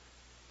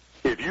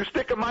 If you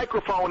stick a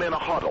microphone in a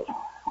huddle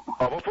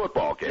of a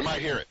football game, you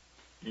might hear it.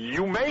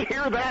 You may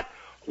hear that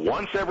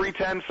once every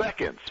 10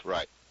 seconds.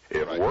 Right.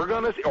 If we're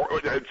going to,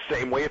 or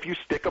same way if you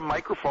stick a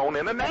microphone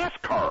in a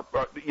NASCAR,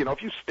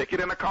 if you stick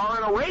it in a car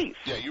in a race.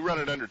 Yeah, you run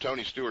it under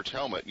Tony Stewart's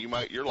helmet,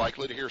 you're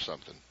likely to hear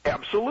something.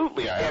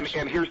 Absolutely. Yeah, absolutely.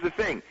 And here's the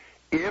thing.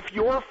 If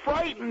you're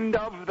frightened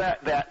of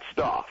that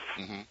stuff,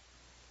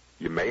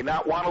 you may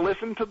not want to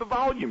listen to the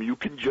volume. You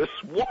can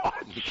just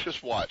watch.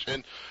 Just watch.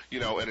 And,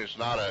 and it's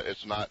not,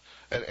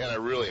 and I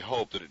really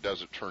hope that it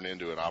doesn't turn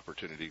into an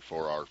opportunity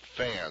for our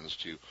fans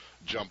to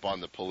jump on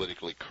the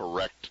politically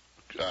correct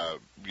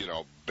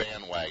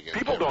bandwagon.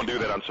 People don't do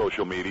that on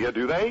social media,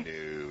 do they?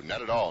 No,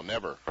 not at all.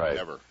 Never. Right.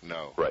 Never.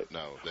 No. Right.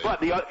 No. But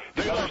they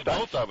love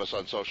both of us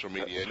on social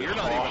media, and you're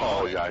not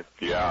even on it.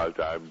 Yeah,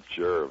 I'm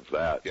sure of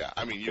that. Yeah,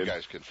 you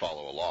guys can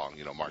follow along.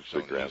 Mark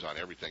Zona is on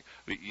everything.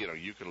 But,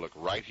 you can look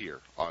right here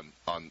on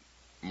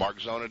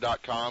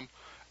markzona.com,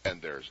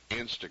 and there's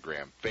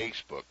Instagram,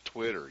 Facebook,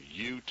 Twitter,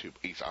 YouTube.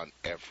 He's on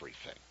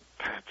everything.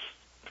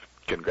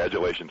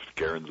 Congratulations to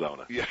Karen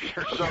Zona. Yeah,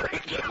 Karen Zona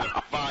did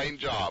a fine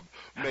job.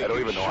 I don't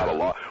even know how to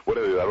log. I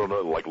don't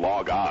know,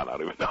 log on. I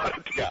don't even know how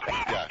to do that.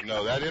 Yeah.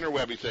 No, that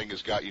interwebby thing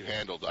has got you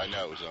handled. I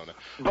know, Zona.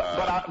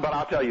 But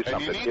I'll tell you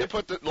something. And you need to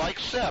put like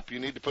Sepp, you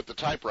need to put the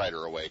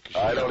typewriter away.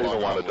 I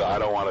don't want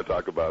to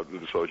talk about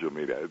the social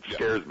media. It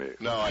scares me.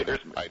 No, I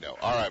know.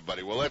 All right,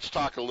 buddy. Well, let's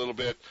talk a little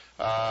bit,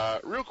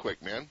 real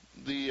quick, man.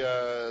 The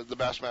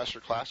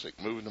Bassmaster Classic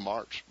moving to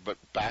March, but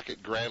back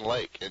at Grand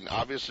Lake, and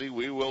obviously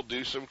we will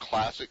do some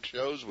classic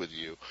shows with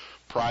you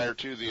prior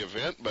to the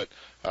event. But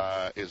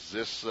is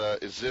this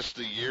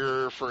the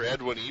year for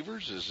Edwin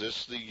Evers? Is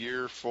this the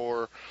year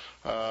for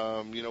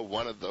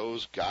one of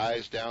those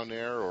guys down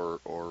there,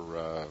 or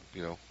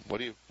what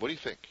do you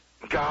think?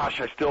 Gosh,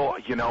 I still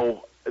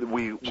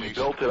we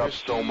built it up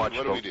so much.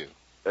 What do we do?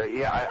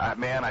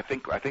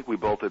 I think we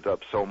built it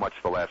up so much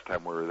the last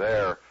time we were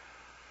there.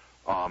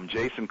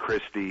 Jason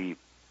Christie,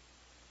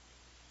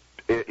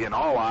 in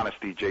all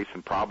honesty,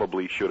 Jason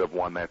probably should have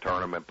won that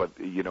tournament, but,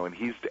 and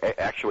he's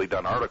actually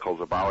done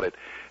articles about it,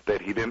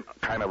 that he didn't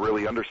kind of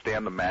really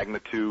understand the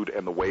magnitude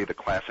and the way the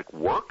Classic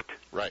worked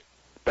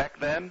back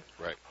then.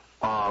 Right.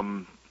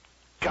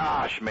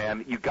 Gosh,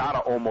 man, you got to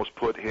almost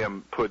put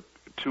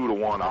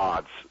 2-to-1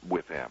 odds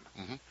with him.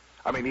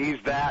 Mm-hmm.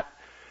 He's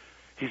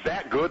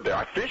that good there.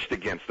 I fished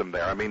against him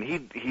there.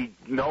 He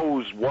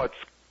knows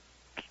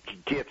he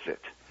gets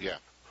it. Yeah.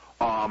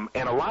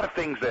 And a lot of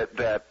things that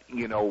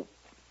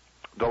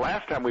the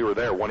last time we were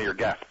there, one of your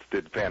guests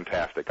did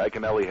fantastic.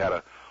 Iaconelli had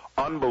an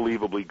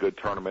unbelievably good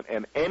tournament,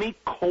 and any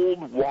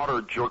cold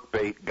water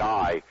jerkbait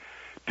guy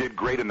did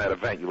great in that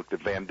event. You looked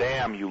at Van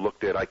Dam, you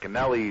looked at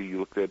Iaconelli, you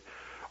looked at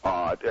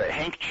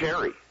Hank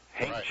Cherry.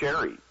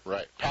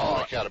 Right.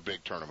 Palaniuk had a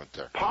big tournament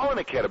there.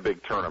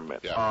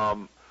 Yeah.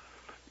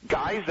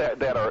 Guys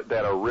that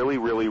are really,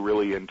 really,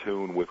 really in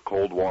tune with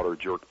cold water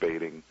jerk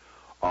baiting,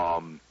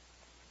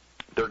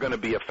 they're going to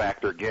be a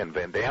factor again.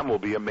 Van Dam will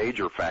be a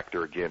major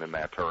factor again in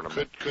that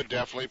tournament. Could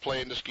definitely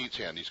play into Skeet's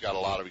hand. He's got a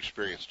lot of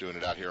experience doing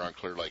it out here on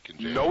Clear Lake in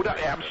January. No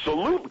doubt,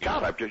 absolutely.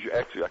 God, I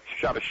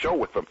shot a show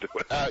with them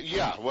doing it.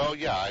 Yeah,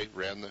 I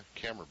ran the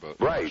camera boat.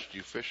 Right.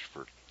 You fished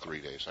for 3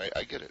 days.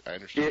 I get it. I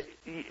understand.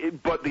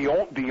 But the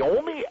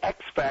only X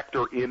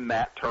factor in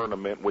that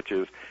tournament, which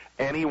is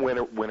any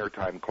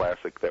wintertime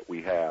classic that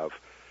we have,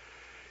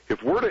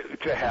 if we're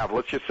to have,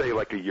 let's just say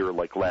like a year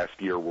like last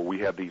year where we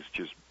had these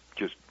just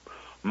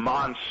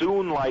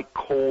monsoon-like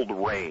cold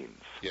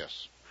rains.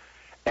 Yes.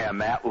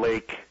 And that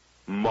lake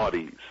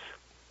muddies.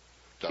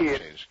 Doesn't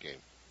change the game.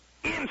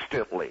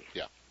 Instantly.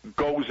 Yeah.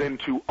 Goes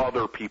into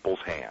other people's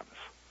hands.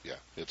 Yeah,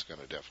 it's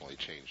going to definitely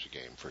change the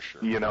game for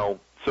sure. You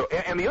know, so,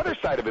 and the other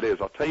side of it is,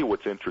 I'll tell you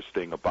what's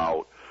interesting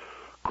about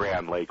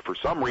Grand Lake. For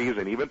some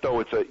reason, even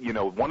though it's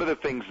one of the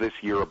things this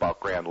year about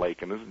Grand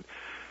Lake, and this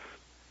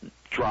is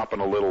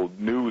dropping a little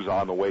news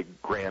on the way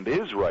Grand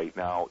is right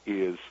now,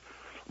 is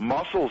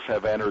mussels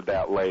have entered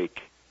that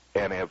lake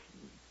and have,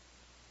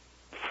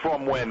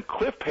 from when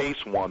Cliff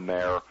Pace won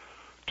there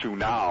to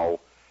now,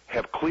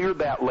 have cleared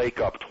that lake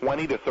up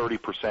 20 to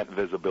 30%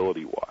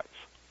 visibility-wise.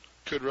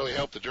 Could really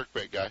help the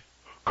jerkbait guy.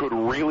 Could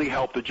really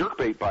help the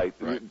jerkbait bite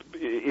right.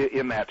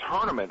 in that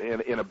tournament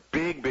in a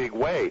big, big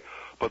way.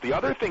 But the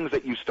other things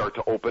that you start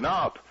to open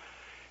up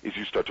is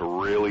you start to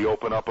really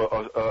open up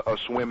a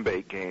swim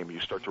bait game. You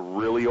start to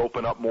really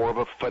open up more of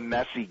a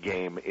finesse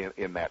game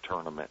in that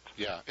tournament.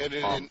 Yeah,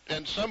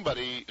 and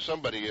somebody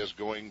is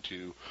going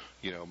to,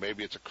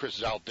 maybe it's a Chris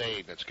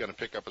Zaldane that's going to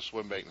pick up a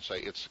swim bait and say,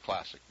 it's the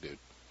classic, dude.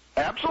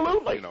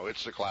 Absolutely.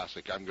 It's the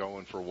classic. I'm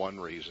going for one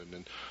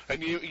reason.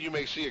 And you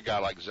may see a guy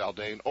like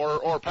Zaldane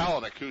or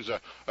Palaniuk, who's a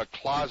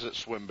closet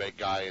swim bait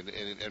guy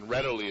and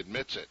readily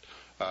admits it.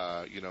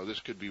 This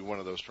could be one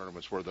of those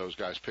tournaments where those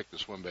guys pick the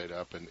swim bait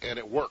up and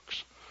it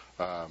works.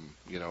 And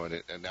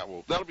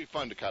that'll be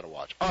fun to kind of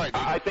watch. All right,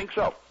 Dave. I think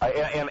so.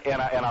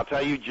 And I'll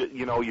tell you,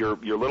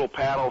 your little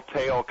paddle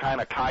tail kind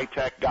of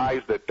Ki-Tech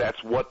guys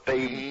that's what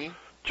they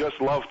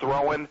just love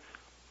throwing.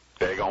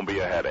 They're gonna be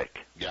a headache.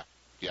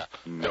 Yeah,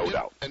 no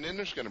doubt. And then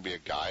there's going to be a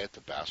guy at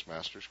the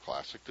Bassmasters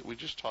Classic that we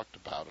just talked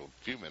about a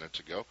few minutes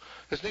ago.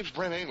 His name's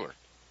Brent Ayler.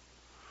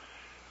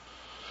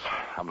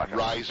 I'm not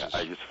going to.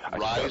 I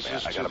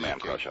got a man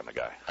crush on the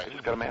guy. I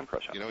just got a man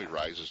crush on him. He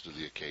rises to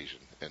the occasion,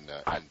 and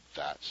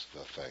that's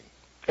the thing.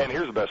 And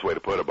here's the best way to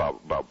put it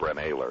about Brent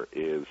Ayler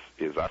is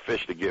I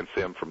fished against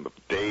him from the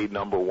day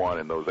number one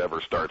in those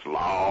ever starts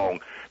long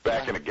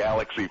back in a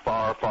galaxy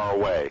far, far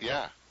away.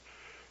 Yeah.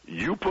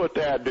 You put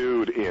that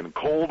dude in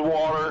cold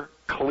water,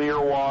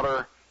 clear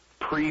water,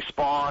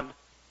 pre-spawn,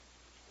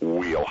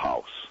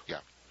 wheelhouse. Yeah,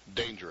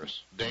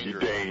 dangerous.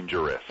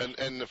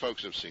 And the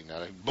folks have seen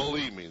that.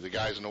 Believe me, the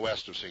guys in the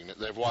West have seen it.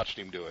 They've watched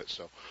him do it.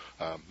 So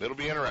it'll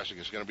be interesting.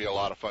 It's going to be a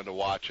lot of fun to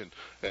watch,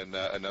 and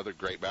another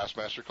great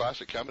Bassmaster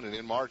Classic coming. And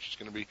in March, it's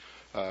going to be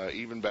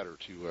even better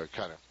to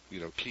kind of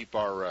keep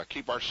our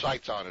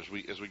sights on as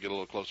we get a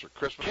little closer.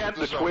 Christmas. Can't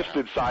the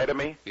twisted side of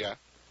me? Yeah.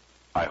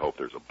 I hope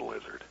there's a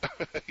blizzard.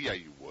 Yeah,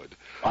 you would.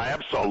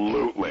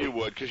 Absolutely. You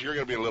would, because you're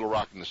going to be a little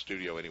rock in the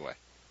studio anyway.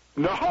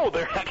 No,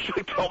 they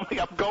actually told me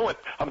I'm going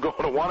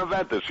to one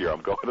event this year.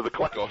 I'm going to the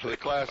Classic. Go to the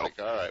Classic.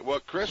 All right.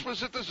 Well,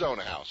 Christmas at the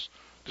Zona House.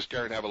 Does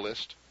Karen have a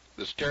list?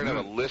 Does Karen have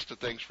a list of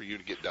things for you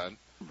to get done?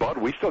 Bud,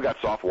 we still got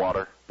soft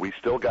water.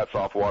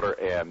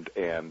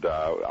 And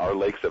our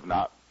lakes have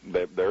not.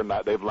 They've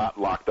not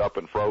locked up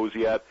and froze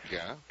yet.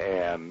 Yeah.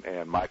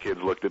 And my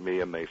kids looked at me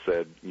and they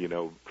said,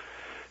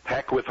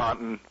 heck with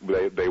hunting.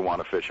 They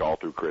want to fish all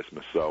through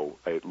Christmas, so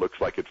it looks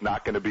like it's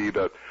not going to be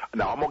the.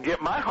 Now I'm going to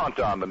get my hunt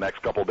on the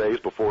next couple days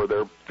before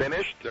they're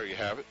finished. There you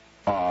have it.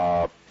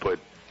 But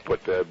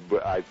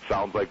it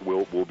sounds like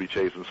we'll be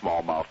chasing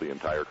smallmouth the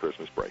entire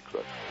Christmas break.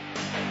 So.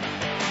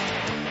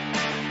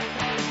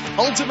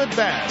 Ultimate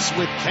Bass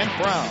with Kent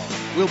Brown.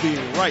 We'll be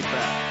right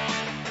back.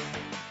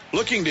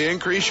 Looking to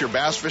increase your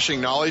bass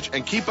fishing knowledge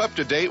and keep up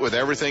to date with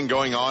everything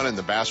going on in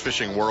the bass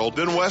fishing world?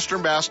 Then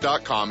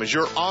WesternBass.com is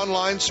your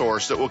online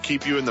source that will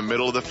keep you in the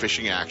middle of the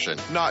fishing action,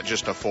 not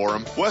just a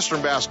forum.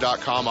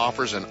 WesternBass.com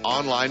offers an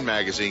online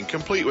magazine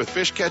complete with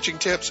fish catching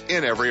tips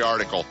in every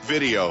article,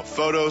 video,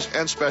 photos,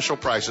 and special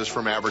prices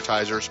from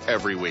advertisers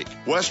every week.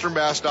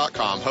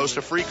 WesternBass.com hosts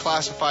a free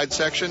classified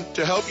section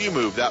to help you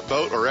move that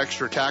boat or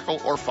extra tackle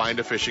or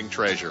find a fishing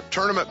treasure.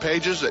 Tournament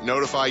pages that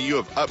notify you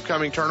of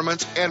upcoming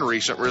tournaments and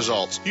recent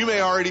results. You may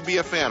already be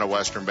a fan of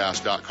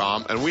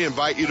WesternBass.com, and we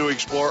invite you to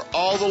explore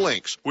all the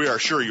links. We are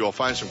sure you'll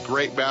find some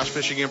great bass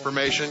fishing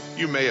information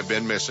you may have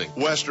been missing.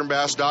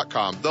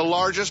 WesternBass.com, the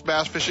largest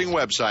bass fishing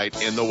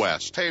website in the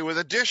West. Hey, with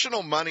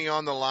additional money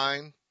on the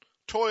line,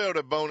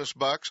 Toyota bonus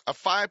bucks, a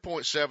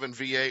 5.7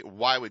 V8,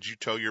 why would you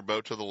tow your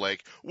boat to the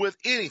lake with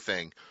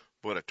anything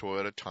but a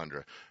Toyota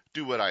Tundra?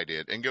 do what I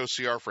did and go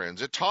see our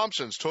friends at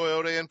Thompson's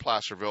Toyota in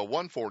Placerville,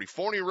 140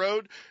 Forney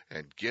Road,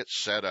 and get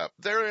set up.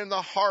 They're in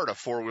the heart of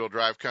four-wheel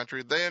drive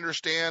country. They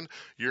understand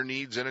your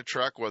needs in a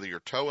truck, whether you're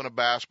towing a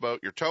bass boat,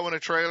 you're towing a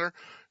trailer,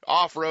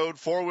 off-road,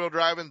 four-wheel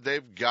driving,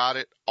 they've got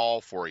it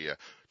all for you.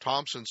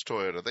 Thompson's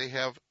Toyota, they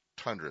have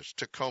Tundras,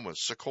 Tacomas,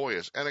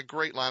 Sequoias, and a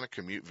great line of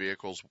commute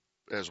vehicles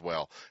as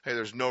well. Hey,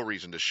 there's no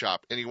reason to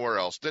shop anywhere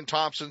else than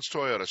Thompson's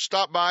Toyota.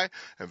 Stop by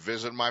and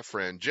visit my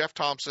friend Jeff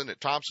Thompson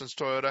at Thompson's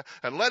Toyota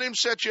and let him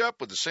set you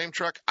up with the same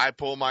truck I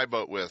pull my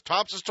boat with.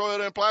 Thompson's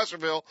Toyota in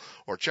Placerville,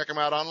 or check him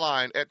out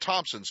online at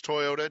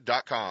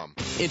thompsonstoyota.com.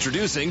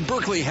 Introducing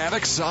Berkley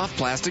Havoc Soft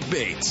Plastic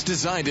Baits,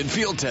 designed and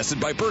field tested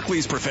by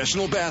Berkley's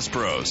professional bass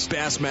pros.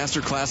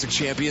 Bassmaster Classic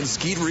champions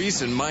Skeet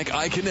Reese and Mike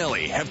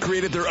Iaconelli have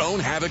created their own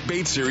Havoc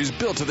bait series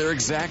built to their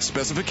exact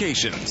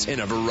specifications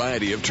in a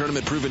variety of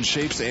tournament-proven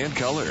shapes and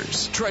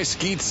colors. Try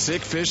Skeet's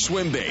Sick Fish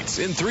Swim Baits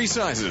in 3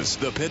 sizes,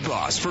 the Pit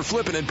Boss for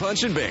flipping and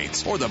punching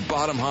baits, or the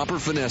Bottom Hopper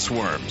Finesse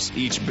Worms,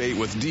 each bait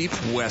with deep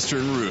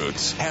western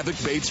roots.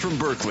 Havoc Baits from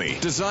Berkley,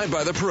 designed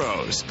by the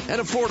pros, and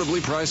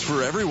affordably priced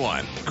for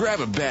everyone. Grab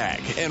a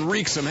bag and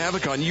wreak some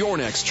havoc on your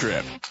next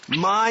trip.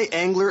 My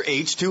Angler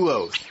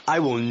H2O. I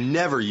will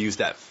never use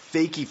that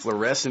fakey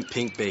fluorescent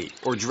pink bait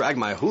or drag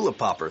my hula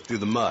popper through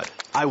the mud.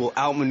 I will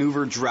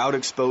outmaneuver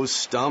drought-exposed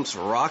stumps,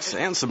 rocks,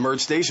 and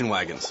submerged station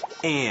wagons,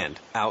 and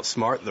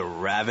outsmart the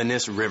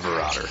ravenous river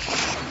otter.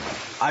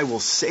 I will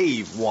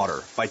save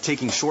water by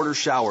taking shorter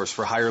showers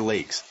for higher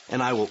lakes,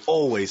 and I will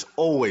always,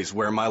 always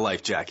wear my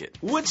life jacket.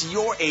 What's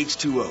your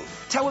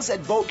H2O? Tell us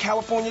at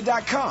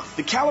BoatCalifornia.com.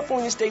 The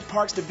California State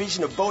Parks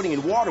Division of Boating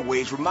and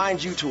Waterways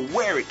reminds you to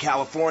wear it,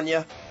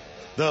 California.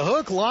 The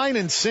Hook, Line,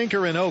 and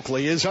Sinker in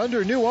Oakley is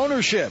under new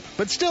ownership,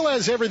 but still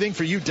has everything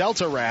for you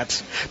Delta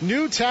rats.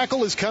 New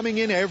tackle is coming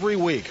in every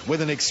week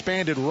with an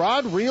expanded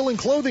rod, reel, and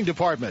clothing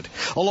department,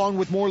 along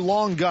with more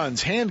long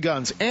guns,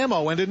 handguns,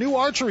 ammo, and a new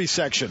archery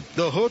section.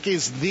 The Hook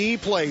is the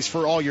place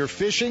for all your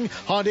fishing,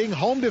 hunting,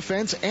 home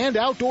defense, and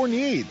outdoor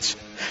needs.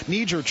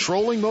 Need your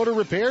trolling motor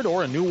repaired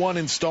or a new one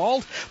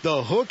installed?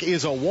 The Hook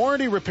is a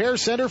warranty repair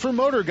center for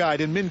Motor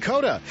Guide in Minn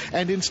Kota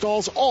and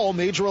installs all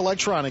major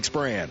electronics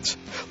brands.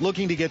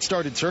 Looking to get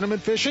started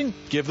tournament fishing?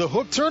 Give the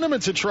Hook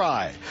Tournaments a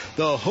try.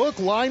 The Hook,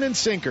 Line, and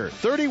Sinker,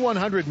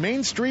 3100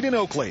 Main Street in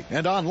Oakley,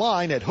 and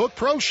online at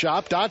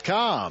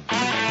hookproshop.com.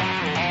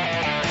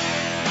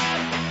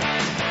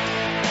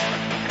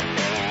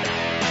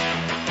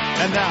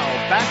 And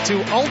now, back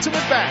to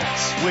Ultimate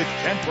Bass with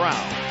Kent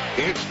Brown.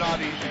 It's not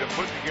easy to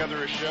put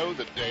together a show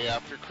the day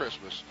after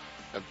Christmas,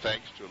 and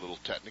thanks to a little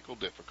technical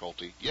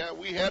difficulty,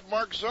 we had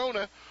Mark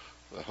Zona,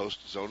 the host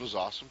of Zona's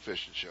Awesome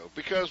Fishing Show,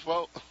 because,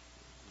 well,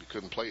 we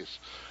couldn't play his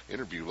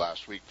interview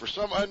last week for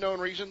some unknown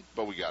reason,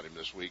 but we got him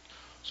this week.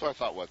 So I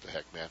thought, what the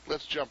heck, man,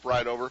 let's jump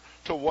right over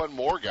to one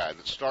more guy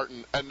that's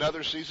starting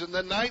another season,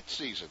 the 9th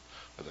season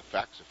of the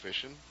Facts of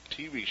Fishing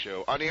TV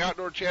show on the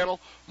Outdoor Channel.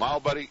 My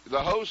old buddy,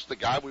 the host, the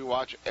guy we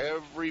watch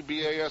every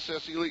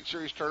BASS Elite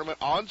Series tournament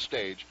on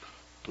stage,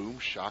 Boom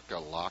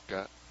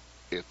Shakalaka.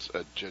 It's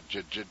a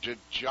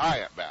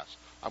giant bass.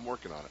 I'm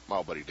working on it. My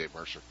old buddy Dave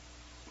Mercer.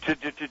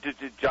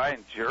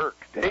 Giant jerk,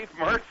 Dave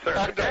Mercer.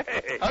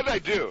 How'd I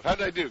do?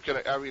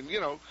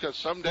 Because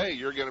someday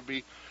you're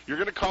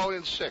gonna call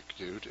in sick,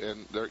 dude,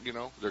 and they're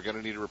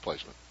gonna need a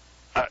replacement.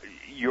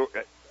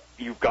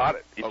 You've got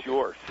it. It's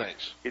yours.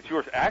 Thanks. It's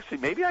yours. Actually,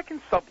 maybe I can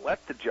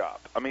sublet the job.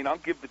 I mean, I'll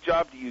give the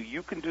job to you.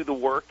 You can do the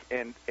work,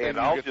 and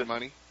I'll get the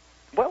money.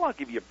 Well, I'll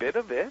give you a bit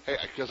of it. Hey,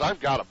 because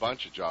I've got a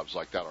bunch of jobs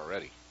like that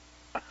already.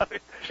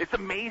 It's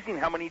amazing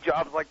how many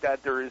jobs like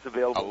that there is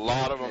available. A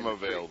lot of them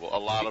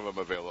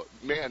available.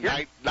 Man,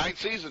 ninth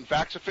season,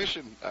 Facts of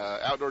Fishing,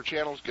 Outdoor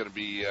Channel is going to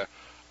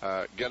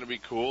be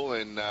cool.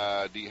 And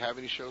do you have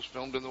any shows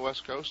filmed in the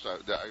West Coast?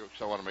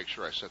 I want to make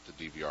sure I set the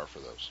DVR for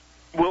those.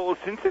 Well,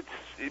 since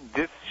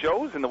this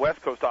show's in the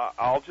West Coast,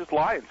 I'll just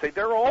lie and say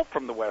they're all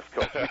from the West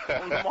Coast. We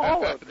filmed them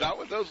all out there. Not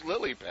with those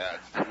lily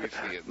pads that we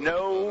see in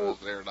No,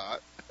 they're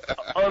not.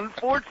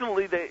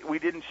 Unfortunately, we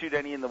didn't shoot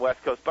any in the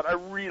West Coast, but I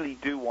really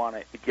do want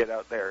to get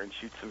out there and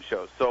shoot some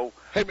shows. So,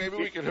 hey, maybe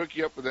we can hook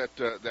you up with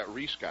that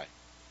Reese guy.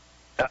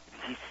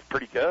 He's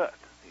pretty good.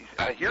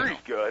 I hear he's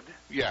good.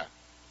 Yeah.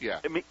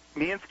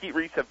 Me and Skeet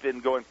Reese have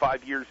been going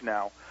 5 years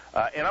now,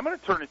 and I'm going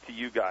to turn it to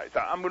you guys.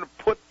 I'm going to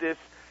put this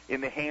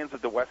in the hands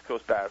of the West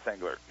Coast bass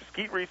angler.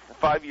 Skeet Reese for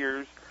 5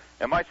 years,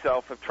 and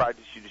myself have tried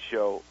to shoot a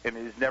show, and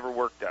it has never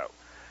worked out.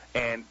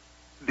 And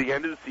the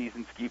end of the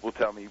season, Skeet will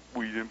tell me,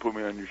 well, you didn't put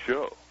me on your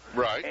show.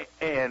 Right.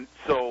 And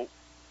so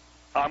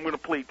I'm going to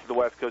plead to the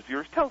West Coast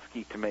viewers, tell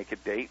Skeet to make a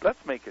date.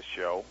 Let's make a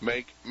show.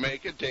 Make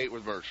a date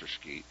with Mercer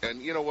Skeet.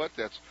 And you know what?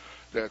 That's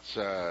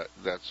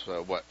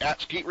what?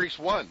 At Skeet Reese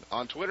 1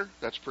 on Twitter.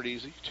 That's pretty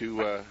easy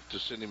to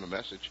send him a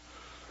message.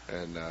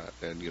 And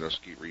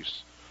Skeet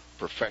Reese,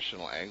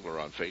 professional angler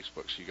on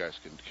Facebook, so you guys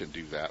can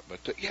do that.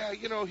 But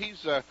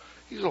he's a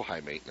little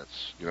high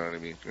maintenance. You know what I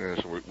mean?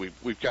 So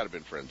we've kind of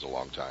been friends a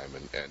long time,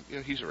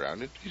 and he's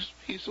around, and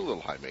he's a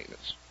little high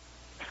maintenance.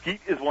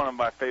 Skeet is one of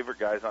my favorite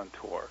guys on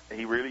tour.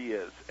 He really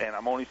is, and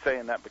I'm only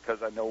saying that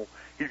because I know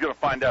he's going to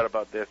find out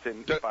about this.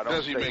 And if I don't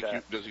does he say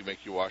that, does he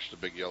make you wash the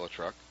big yellow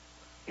truck?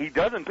 He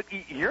doesn't. But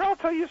here, I'll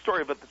tell you a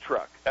story about the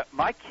truck.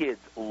 My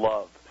kids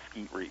love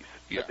Skeet Reese.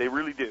 Yeah. They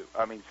really do.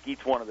 I mean,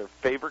 Skeet's one of their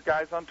favorite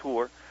guys on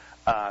tour.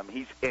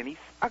 He's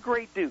a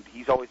great dude.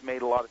 He's always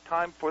made a lot of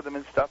time for them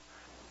and stuff.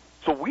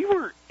 So we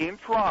were in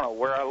Toronto,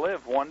 where I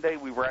live. One day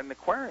we were at an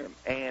aquarium,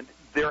 and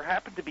there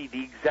happened to be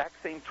the exact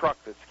same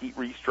truck that Skeet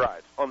Reese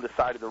drives on the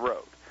side of the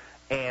road.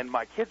 And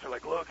my kids are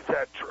like, "Look at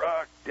that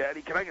truck,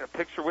 Daddy. Can I get a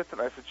picture with it?"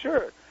 I said,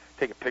 "Sure."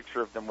 Take a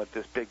picture of them with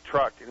this big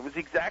truck. And it was the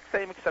exact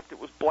same, except it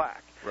was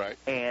black. Right.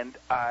 And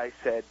I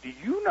said, "Do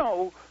you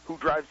know who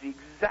drives the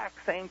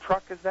exact same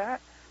truck as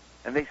that?"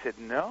 And they said,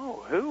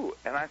 "No, who?"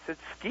 And I said,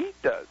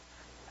 "Skeet does."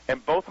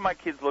 And both of my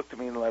kids looked at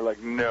me and they're like,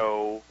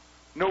 no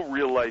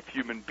real-life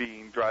human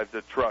being drives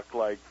a truck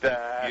like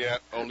that. Yeah,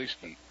 only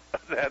Skeet.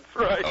 That's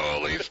right.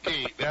 Only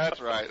Skeet.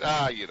 That's right.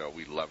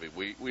 We love him.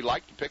 We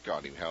like to pick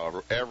on him,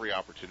 however, every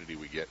opportunity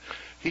we get.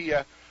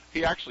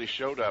 He actually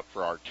showed up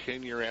for our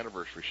 10-year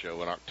anniversary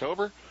show in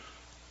October,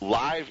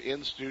 live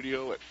in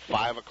studio at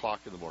 5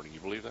 o'clock in the morning. You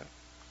believe that?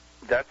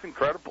 That's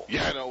incredible.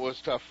 Yeah, no, it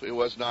was tough. It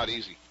was not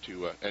easy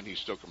to, and he's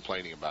still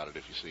complaining about it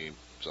if you see him.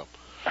 So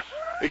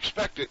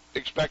expect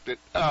it.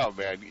 Oh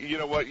man, you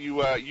know what?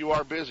 You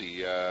are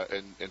busy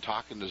and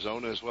talking to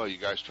Zona as well. You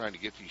guys trying to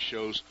get these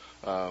shows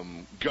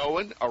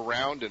going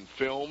around and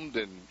filmed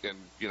and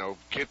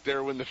get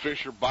there when the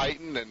fish are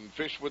biting and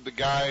fish with the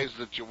guys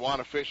that you want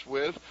to fish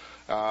with.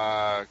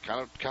 Kind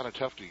of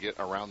tough to get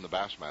around the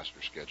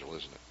Bassmaster schedule,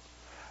 isn't it?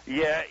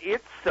 Yeah,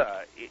 it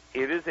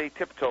is a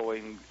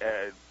tiptoeing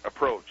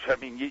approach. I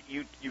mean,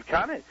 you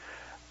kind of.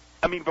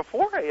 I mean,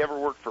 before I ever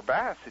worked for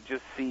Bass, it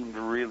just seemed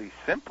really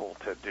simple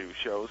to do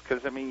shows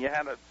because, I mean,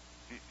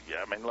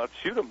 let's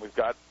shoot them. We've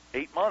got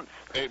 8 months.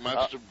 8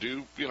 months to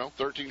do,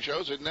 13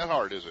 shows. Isn't that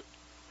hard, is it?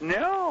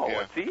 No,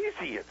 Yeah. It's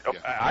easy.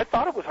 I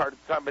thought it was hard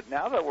at the time, but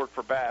now that I work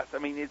for Bass, I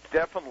mean, it's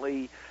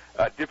definitely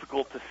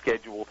difficult to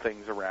schedule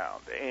things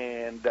around.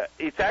 And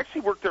it's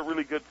actually worked out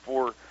really good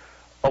for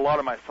a lot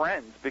of my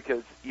friends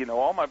because,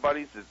 all my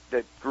buddies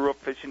that grew up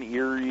fishing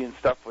Erie and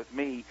stuff with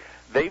me,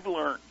 they've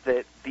learned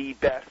that the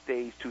best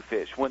days to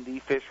fish, when the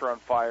fish are on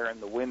fire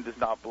and the wind does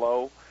not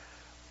blow,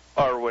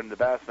 are when the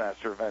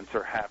Bassmaster events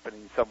are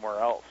happening somewhere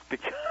else.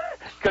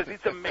 Because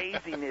it's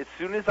amazing. As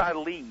soon as I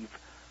leave,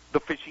 the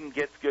fishing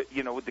gets good,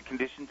 with the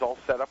conditions all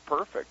set up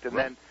perfect. And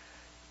then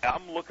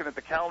I'm looking at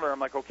the calendar. I'm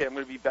like, okay, I'm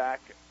going to be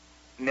back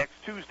next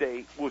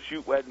Tuesday. We'll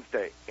shoot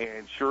Wednesday.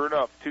 And sure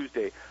enough,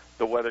 Tuesday,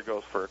 the weather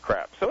goes for a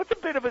crap. So it's a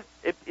bit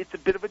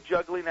of a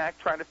juggling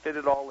act trying to fit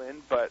it all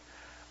in. But,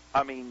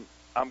 I mean,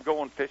 I'm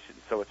going fishing,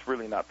 so it's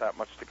really not that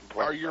much to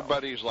complain about. Are your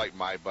buddies like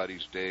my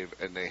buddies, Dave,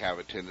 and they have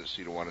a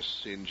tendency to want to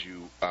send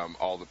you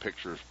all the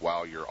pictures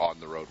while you're on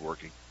the road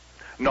working?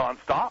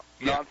 Nonstop.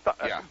 Yeah.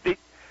 Nonstop. Yeah.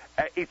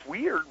 It's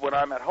weird when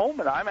I'm at home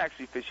and I'm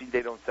actually fishing,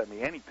 they don't send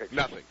me any pictures.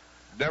 Nothing.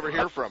 Never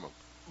hear from them.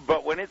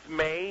 But when it's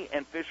May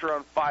and fish are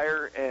on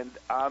fire and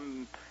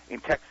I'm in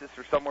Texas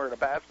or somewhere at a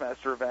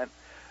Bassmaster event,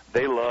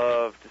 they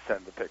love to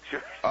send the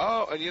pictures.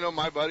 Oh, and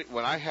my buddy,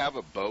 when I have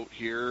a boat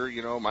here,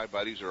 my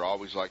buddies are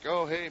always like,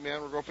 "Oh, hey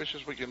man, we're going fish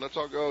this weekend. Let's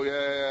all go."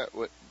 Yeah.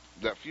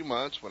 That few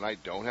months when I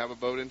don't have a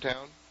boat in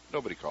town,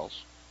 nobody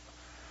calls.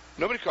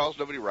 Nobody calls.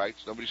 Nobody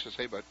writes. Nobody says,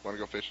 "Hey, bud, want to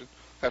go fishing?"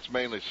 That's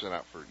mainly sent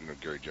out for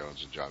Gary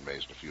Jones and John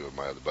Mays and a few of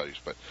my other buddies.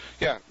 But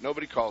yeah,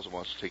 nobody calls and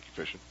wants to take you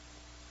fishing.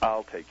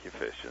 I'll take you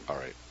fishing. All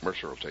right,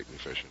 Mercer will take me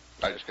fishing.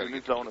 I just got to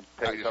get Zona.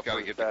 I just got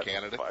to get to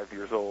Canada. 5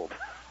 years old.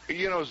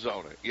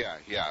 Zona. Yeah.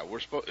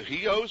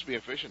 He owes me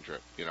a fishing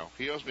trip.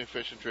 He owes me a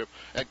fishing trip.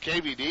 And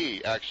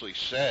KVD actually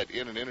said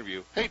in an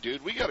interview, "Hey,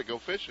 dude, we got to go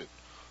fishing."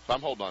 So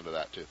I'm holding on to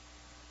that too.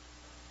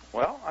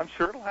 Well, I'm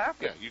sure it'll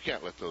happen. Yeah, you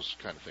can't let those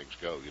kind of things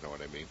go. You know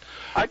what I mean?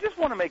 I just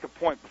want to make a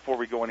point before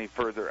we go any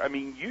further. I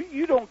mean,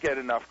 you don't get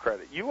enough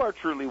credit. You are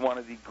truly one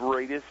of the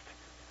greatest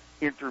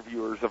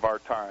interviewers of our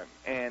time.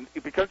 And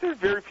because there's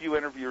very few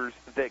interviewers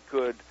that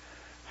could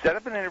set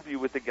up an interview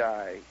with a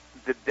guy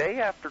the day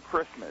after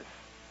Christmas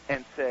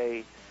and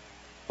say,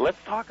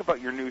 let's talk about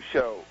your new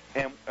show.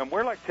 And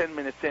we're like 10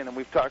 minutes in, and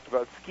we've talked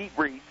about Skeet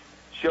Reese,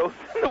 shows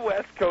in the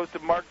West Coast,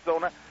 and Mark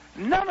Zona,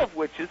 none of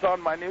which is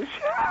on my new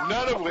show.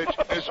 None of which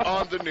is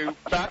on the new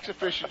Facts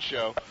Efficient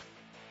show.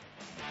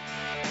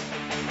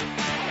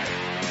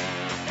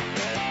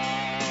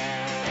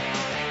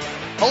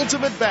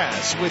 Ultimate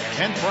Bass with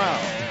Kent Brown.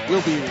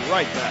 We'll be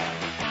right back.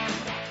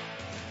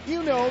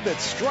 You know that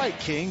Strike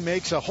King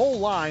makes a whole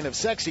line of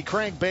sexy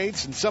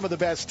crankbaits and some of the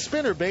best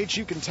spinner baits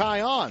you can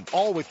tie on,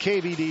 all with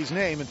KVD's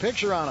name and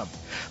picture on them.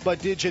 But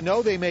did you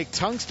know they make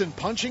tungsten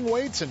punching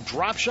weights and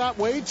drop shot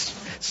weights?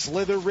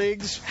 Slither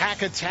rigs,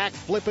 hack attack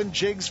flippin'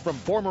 jigs from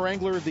former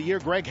Angler of the Year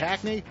Greg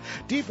Hackney,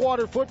 deep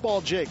water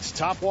football jigs,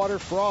 top water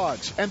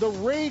frogs, and the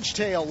Rage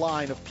Tail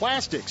line of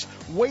plastics,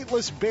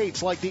 weightless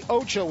baits like the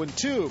Ocho and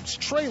tubes,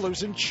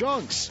 trailers and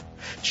chunks.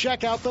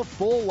 Check out the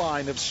full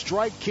line of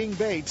Strike King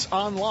baits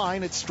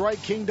online at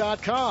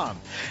StrikeKing.com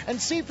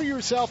and see for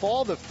yourself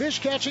all the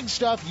fish-catching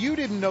stuff you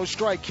didn't know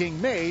Strike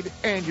King made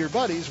and your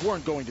buddies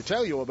weren't going to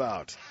tell you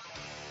about.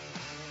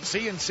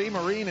 C&C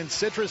Marine in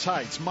Citrus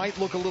Heights might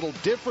look a little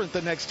different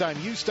the next time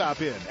you stop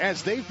in,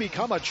 as they've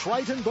become a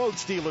Triton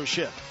Boats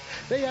dealership.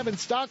 They have in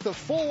stock the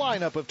full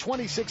lineup of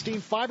 2016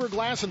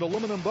 fiberglass and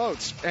aluminum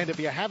boats. And if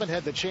you haven't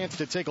had the chance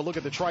to take a look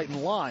at the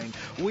Triton line,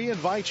 we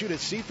invite you to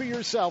see for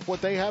yourself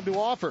what they have to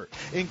offer,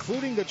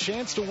 including the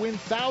chance to win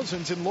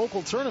thousands in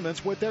local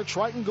tournaments with their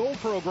Triton Gold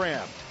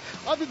program.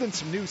 Other than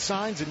some new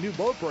signs and new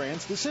boat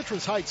brands, the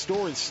Citrus Heights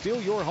store is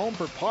still your home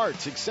for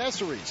parts,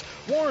 accessories,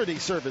 warranty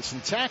service,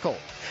 and tackle.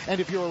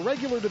 And if you're a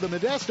regular to the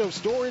Modesto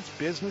store, it's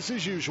business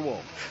as usual.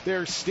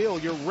 They're still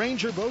your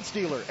Ranger Boats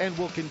dealer and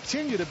will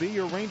continue to be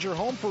your Ranger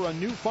home for a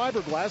new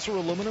fiberglass or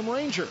aluminum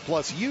Ranger,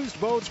 plus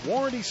used boats,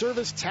 warranty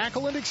service,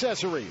 tackle, and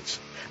accessories.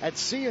 At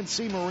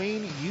C&C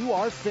Marine, you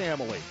are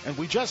family, and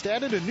we just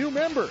added a new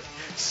member.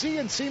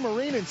 C&C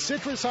Marine in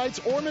Citrus Heights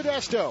or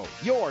Modesto,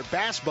 your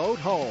bass boat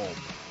home.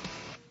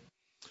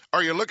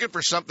 Are you looking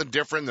for something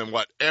different than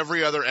what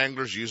every other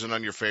angler's using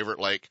on your favorite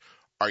lake?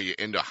 Are you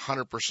into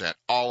 100%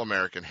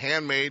 all-American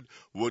handmade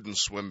wooden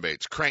swim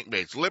baits,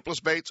 crankbaits,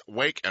 lipless baits,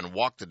 wake and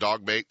walk the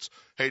dog baits?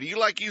 Hey, do you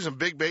like using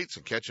big baits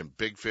and catching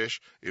big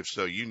fish? If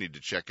so, you need to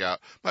check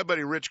out my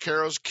buddy Rich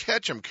Caro's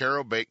Ketchum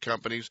Caro Bait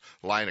Company's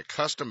line of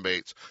custom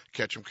baits.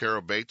 Ketchum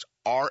Caro Baits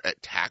are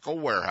at Tackle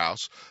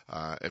Warehouse.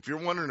 If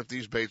you're wondering if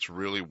these baits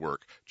really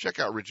work, check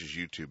out Rich's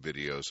YouTube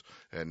videos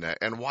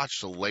and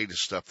watch the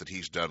latest stuff that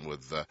he's done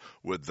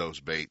with those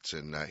baits.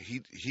 And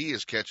he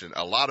is catching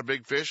a lot of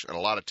big fish and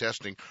a lot of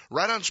testing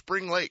right on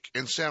Spring Lake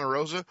in Santa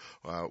Rosa,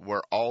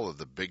 where all of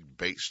the big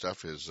bait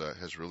stuff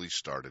has really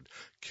started.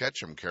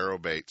 Ketchum Caro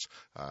Baits,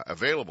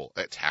 available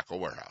at Tackle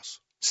Warehouse.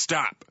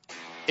 Stop.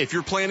 If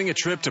you're planning a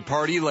trip to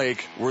Party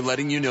Lake, we're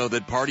letting you know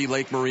that Party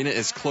Lake Marina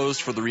is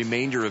closed for the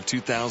remainder of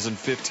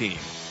 2015.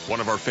 One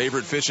of our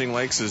favorite fishing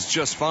lakes is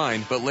just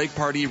fine, but Lake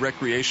Party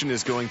Recreation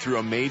is going through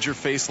a major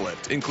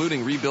facelift,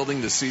 including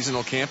rebuilding the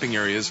seasonal camping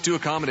areas to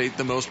accommodate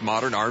the most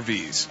modern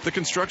RVs. The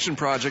construction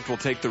project will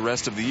take the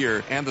rest of the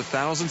year, and the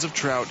thousands of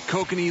trout,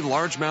 kokanee,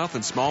 largemouth,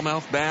 and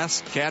smallmouth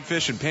bass,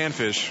 catfish, and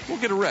panfish will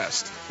get a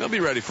rest. They'll be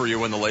ready for you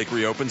when the lake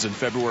reopens in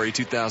February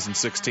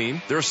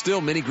 2016. There are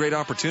still many great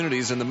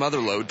opportunities in the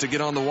motherlode to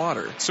get on the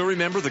water, so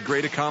remember the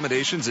great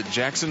accommodations at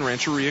Jackson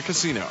Rancheria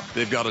Casino.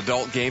 They've got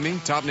adult gaming,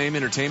 top-name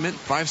entertainment,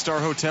 5-star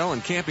hotel,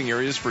 and camping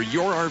areas for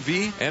your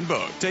RV and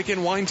boat. Take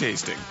in wine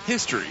tasting,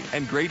 history,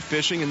 and great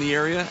fishing in the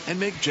area, and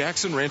make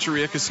Jackson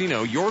Rancheria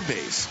Casino your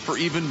base for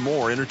even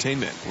more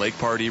entertainment. Lake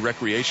Party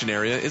Recreation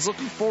Area is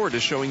looking forward to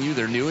showing you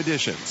their new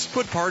additions.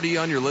 Put Party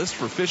on your list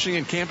for fishing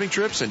and camping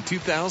trips in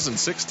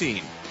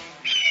 2016.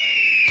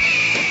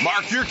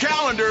 Mark your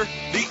calendar.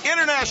 The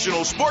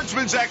International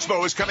Sportsman's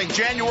Expo is coming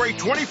January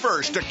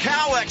 21st to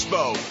Cal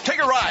Expo. Take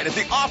a ride at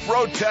the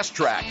off-road test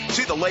track.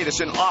 See the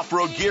latest in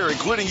off-road gear,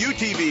 including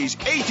UTVs,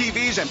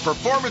 ATVs, and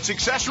performance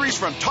accessories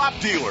from top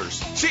dealers.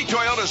 See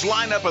Toyota's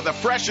lineup of the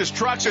freshest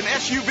trucks and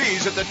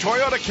SUVs at the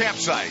Toyota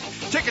campsite.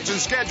 Tickets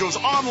and schedules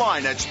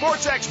online at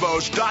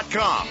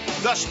sportsexpos.com.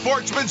 The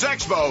Sportsman's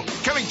Expo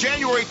coming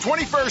January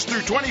 21st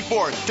through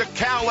 24th to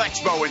Cal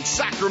Expo in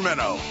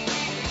Sacramento.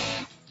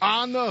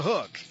 On the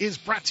Hook is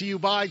brought to you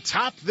by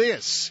Top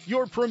This,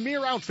 your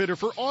premier outfitter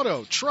for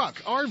auto,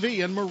 truck,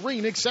 RV, and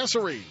marine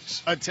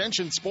accessories.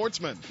 Attention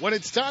sportsmen, when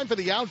it's time for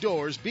the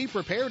outdoors, be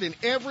prepared in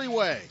every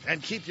way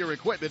and keep your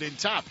equipment in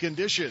top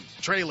condition.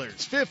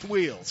 Trailers, fifth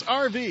wheels,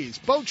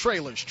 RVs, boat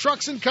trailers,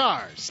 trucks, and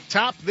cars.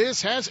 Top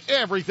This has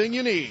everything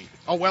you need.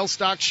 A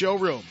well-stocked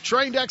showroom,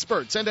 trained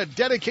experts, and a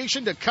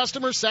dedication to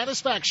customer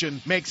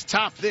satisfaction makes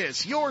Top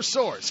This your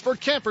source for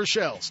camper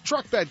shells,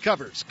 truck bed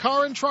covers,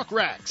 car and truck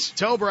racks,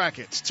 tow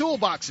brackets,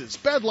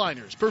 toolboxes, bed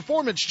liners,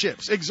 performance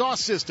chips,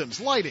 exhaust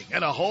systems, lighting,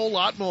 and a whole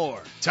lot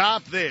more.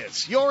 Top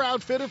This, your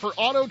outfitter for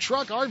auto,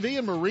 truck, RV,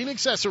 and marine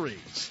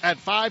accessories at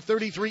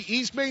 533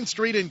 East Main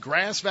Street in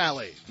Grass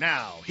Valley.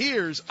 Now,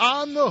 here's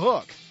On the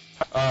Hook.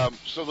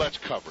 So let's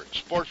cover it.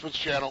 Sportsman's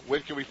Channel,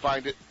 when can we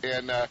find it?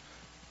 And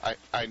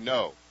I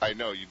know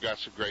you've got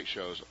some great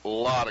shows, a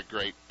lot of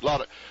great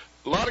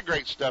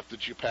stuff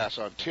that you pass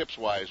on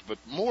tips-wise, but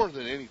more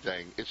than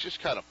anything, it's just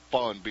kind of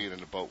fun being in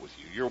the boat with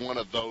you. You're one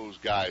of those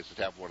guys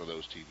that have one of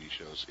those TV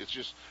shows.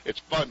 It's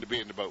fun to be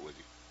in the boat with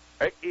you.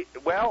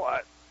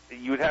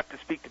 You'd have to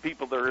speak to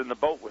people that are in the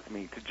boat with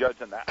me to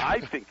judge on that. I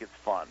think it's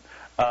fun.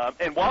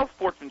 And while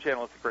Sportsman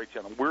Channel is a great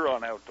channel, we're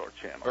on Outdoor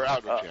Channel. Or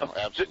Outdoor Channel,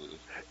 absolutely.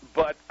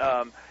 But,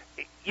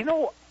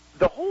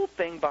 the whole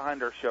thing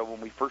behind our show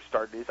when we first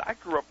started is I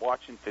grew up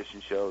watching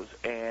fishing shows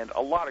and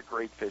a lot of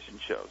great fishing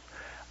shows.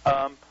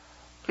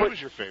 Who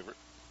was your favorite?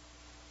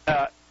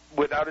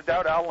 Without a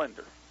doubt, Al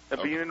Linder.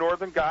 Okay. Being a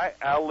northern guy,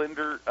 Al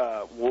Linder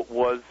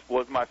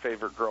was my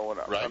favorite growing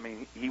up. Right. I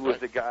mean, he was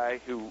the guy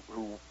who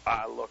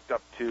I looked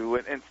up to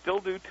and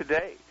still do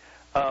today.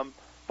 But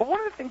one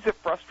of the things that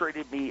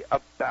frustrated me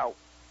about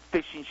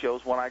fishing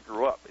shows when I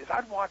grew up is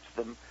I'd watch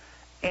them,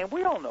 and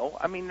we all know,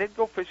 I mean, they'd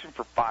go fishing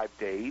for 5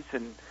 days,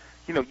 and,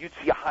 you'd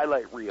see a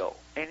highlight reel,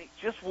 and it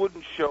just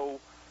wouldn't show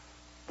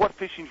what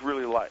fishing's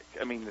really like.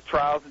 I mean, the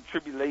trials and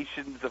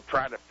tribulations of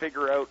trying to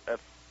figure out a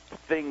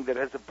thing that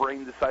has a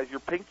brain the size of your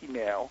pinky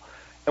nail,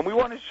 and we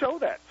want to show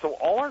that. So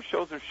all our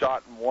shows are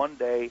shot in one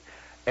day,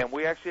 and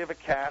we actually have a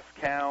cast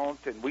count,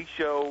 and we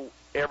show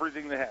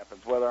everything that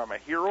happens, whether I'm a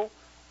hero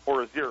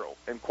or a zero,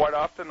 and quite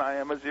often I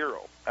am a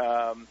zero.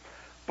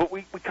 But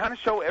we kind of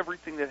show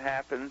everything that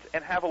happens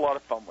and have a lot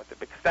of fun with it,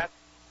 because that's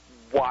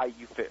why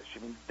you fish. I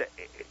mean,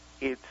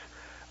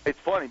 it's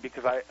funny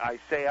because I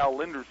say Al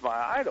Linder's my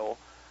idol.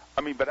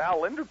 I mean, but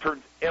Al Linder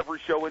turns every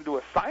show into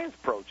a science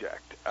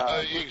project.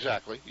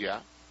 Exactly, yeah.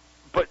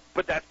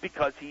 But that's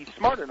because he's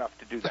smart enough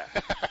to do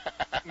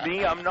that.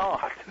 Me, I'm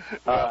not.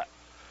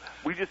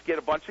 We just get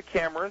a bunch of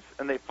cameras,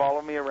 and they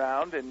follow me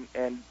around,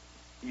 and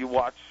you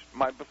watch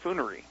my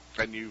buffoonery.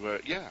 And you,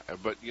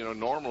 but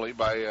normally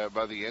by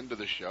the end of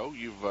the show,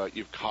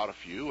 you've caught a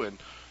few, and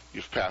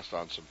you've passed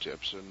on some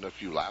tips and a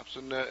few laps,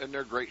 and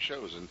they're great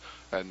shows.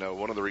 And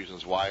one of the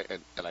reasons why,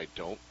 and I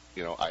don't,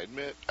 I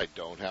admit I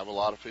don't have a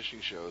lot of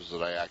fishing shows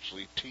that I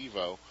actually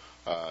TiVo.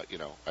 I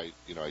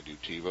do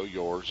TiVo,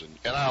 yours,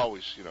 and I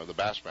always, the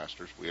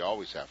Bassmasters, we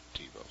always have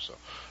TiVo. So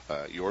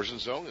yours and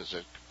Zona is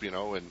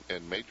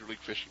and Major League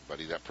Fishing,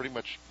 buddy. That pretty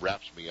much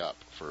wraps me up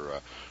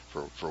for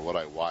what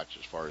I watch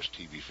as far as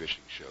TV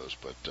fishing shows.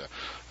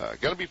 But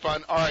gonna be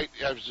fun. All right,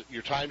 has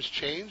your times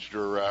changed,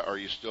 or are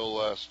you still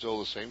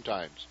the same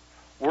times?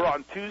 We're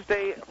on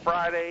Tuesday,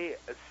 Friday,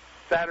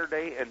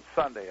 Saturday, and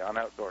Sunday on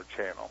Outdoor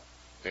Channel.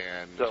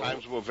 And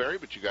times will vary,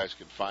 but you guys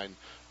can find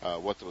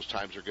what those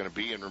times are going to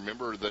be. And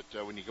remember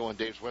that when you go on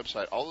Dave's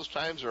website, all those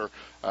times are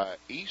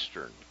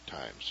Eastern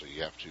time. So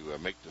you have to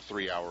make the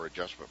 3-hour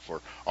adjustment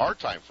for our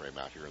time frame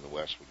out here in the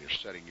West when you're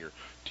setting your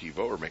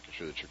TiVo or making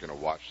sure that you're going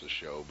to watch the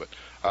show.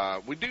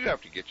 But we do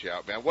have to get you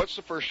out, man. What's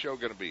the first show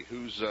going to be?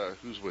 Who's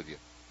with you?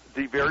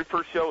 The very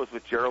first show is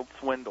with Gerald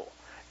Swindle.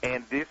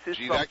 And this is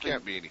something... that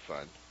can't be any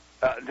fun.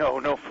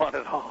 No fun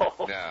at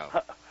all.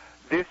 No.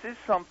 This is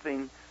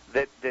something...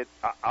 That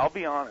I'll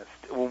be honest,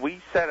 when we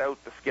set out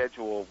the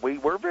schedule,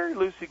 we're very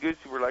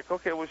loosey-goosey. We're like,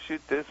 okay, we'll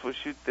shoot this,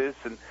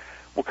 and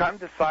we'll kind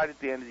of decide at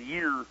the end of the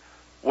year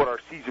what our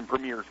season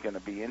premiere is going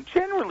to be. And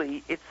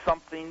generally, it's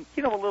something,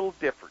 a little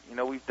different.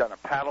 We've done a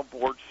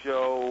paddleboard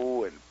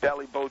show and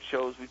belly boat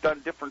shows. We've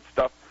done different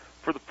stuff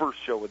for the first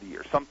show of the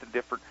year, something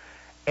different.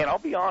 And I'll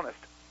be honest,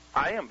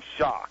 I am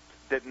shocked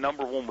that,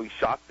 number one, we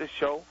shot this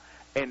show,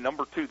 and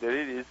number two, that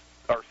it is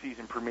our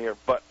season premiere.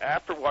 But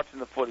after watching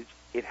the footage,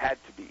 it had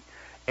to be.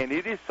 And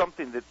it is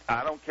something that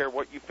I don't care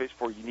what you fish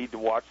for, you need to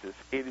watch this.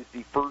 It is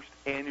the first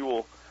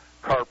annual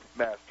Carp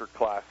Master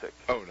Classic.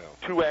 Oh,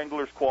 no. 2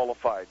 anglers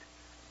qualified,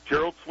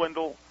 Gerald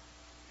Swindle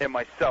and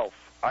myself.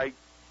 I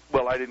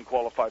didn't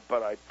qualify,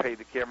 but I paid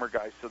the camera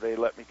guys, so they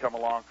let me come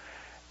along.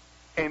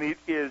 And it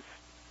is,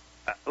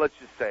 let's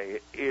just say,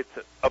 it's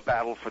a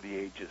battle for the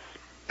ages.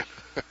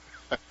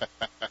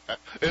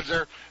 Is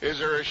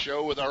there a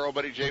show with our old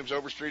buddy James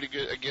Overstreet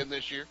again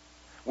this year?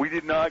 We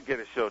did not get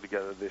a show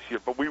together this year,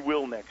 but we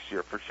will next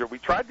year for sure. We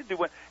tried to do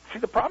one. See,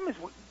 the problem is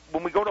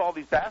when we go to all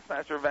these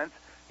Bassmaster events,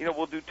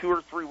 we'll do 2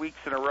 or 3 weeks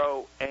in a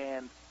row,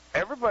 and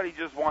everybody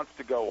just wants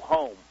to go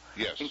home,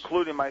 yes,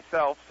 including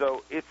myself.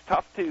 So it's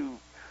tough to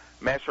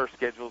mesh our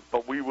schedules,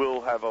 but we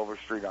will have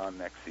Overstreet on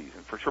next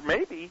season for sure.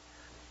 Maybe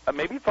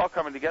it's all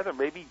coming together.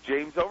 Maybe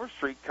James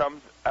Overstreet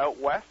comes out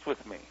west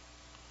with me.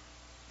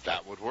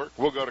 That would work.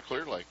 We'll go to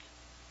Clear Lake.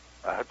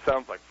 That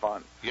sounds like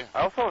fun. Yeah.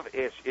 I also have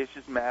Ish. Ish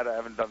is mad I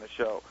haven't done the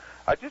show.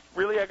 I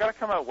got to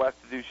come out west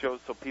to do shows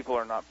so people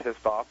are not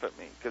pissed off at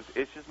me, because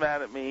Ish is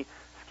mad at me,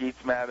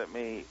 Skeet's mad at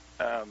me.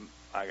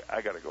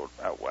 I got to go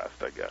out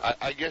west, I guess.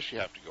 I guess you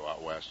have to go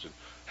out west. And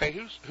hey,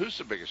 who's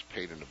the biggest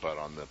pain in the butt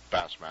on the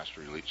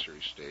Bassmaster Elite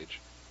Series stage?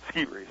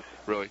 Skeet Reese.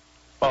 Really?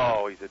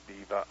 Oh, he's a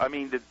diva. I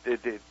mean,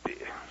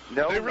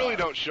 no. They really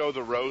don't show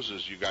the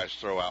roses you guys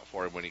throw out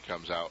for him when he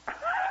comes out,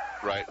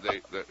 right?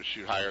 They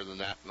shoot higher than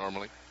that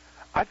normally.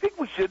 I think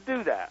we should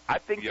do that. I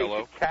think yellow.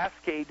 They should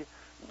cascade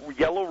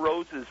yellow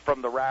roses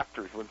from the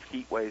rafters when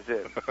Skeet weighs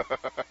in.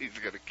 He's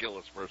going to kill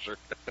us, Mercer.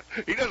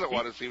 He doesn't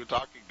want us even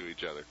talking to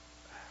each other.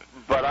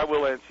 But I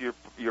will answer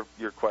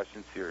your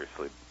question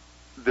seriously.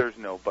 There's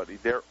nobody.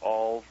 They're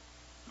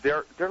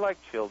like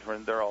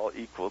children. They're all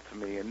equal to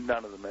me, and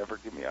none of them ever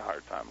give me a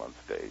hard time on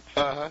stage.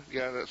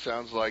 Yeah, that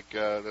sounds like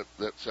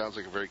that sounds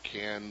like a very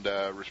canned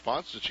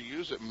response that you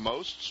use at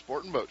most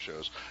sport and boat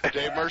shows.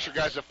 Dave Mercer,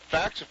 guys, a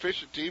facts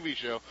efficient TV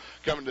show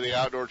coming to the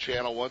Outdoor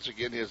Channel once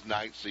again, his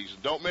 9th season.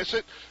 Don't miss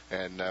it.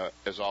 And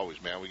as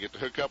always, man, we get to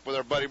hook up with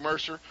our buddy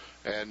Mercer,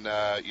 and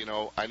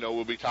I know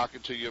we'll be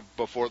talking to you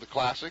before the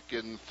Classic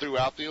and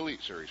throughout the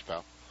Elite Series,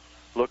 pal.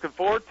 Looking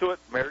forward to it.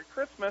 Merry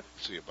Christmas.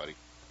 See you, buddy.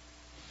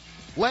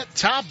 Let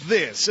Top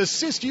This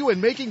assist you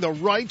in making the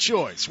right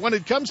choice when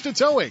it comes to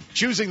towing.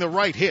 Choosing the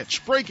right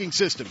hitch, braking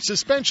system,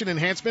 suspension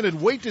enhancement, and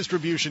weight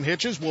distribution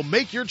hitches will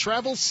make your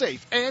travel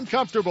safe and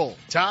comfortable.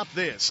 Top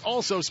This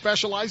also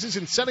specializes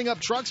in setting up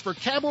trucks for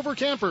cab-over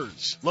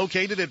campers.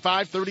 Located at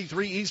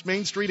 533 East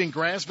Main Street in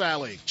Grass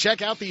Valley.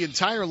 Check out the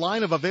entire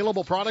line of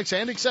available products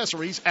and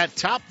accessories at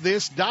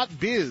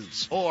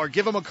topthis.biz or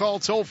give them a call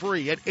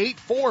toll-free at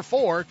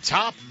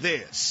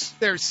 844-TOP-THIS.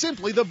 They're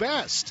simply the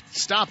best.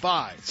 Stop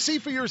by, see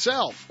for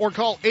yourself, or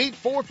call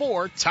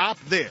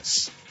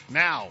 844-TOP-THIS.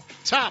 Now,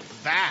 top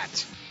that.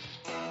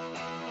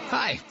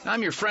 Hi,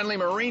 I'm your friendly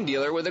marine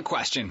dealer with a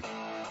question.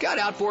 Got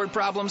outboard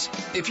problems?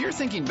 If you're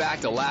thinking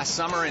back to last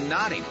summer and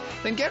nodding,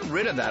 then get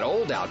rid of that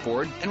old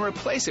outboard and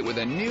replace it with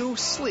a new,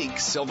 sleek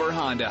silver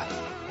Honda.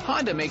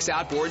 Honda makes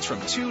outboards from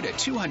 2 to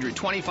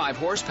 225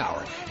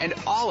 horsepower, and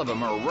all of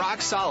them are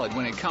rock solid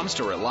when it comes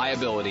to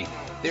reliability.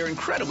 They're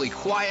incredibly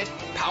quiet,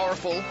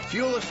 powerful,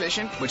 fuel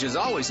efficient, which is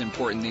always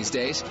important these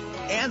days,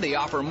 and they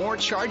offer more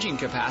charging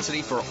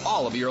capacity for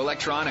all of your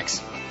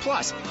electronics.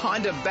 Plus,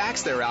 Honda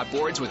backs their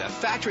outboards with a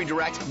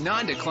factory-direct,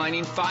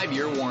 non-declining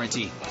 5-year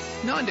warranty.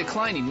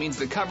 Non-declining means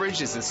the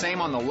coverage is the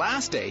same on the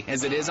last day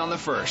as it is on the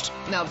first.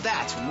 Now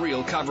that's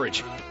real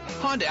coverage.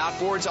 Honda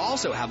outboards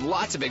also have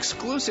lots of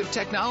exclusive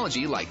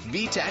technology like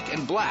VTEC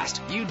and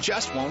Blast you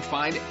just won't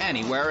find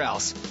anywhere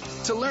else.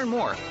 To learn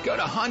more, go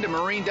to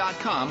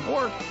HondaMarine.com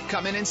or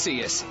come in and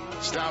see us.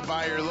 Stop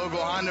by your local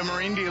Honda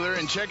Marine dealer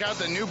and check out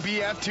the new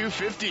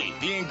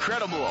BF250, the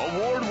incredible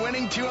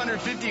award-winning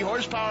 250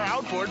 horsepower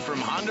outboard from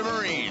Honda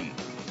Marine.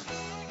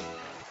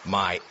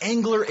 My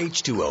Angler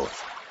H2O.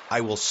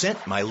 I will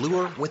scent my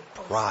lure with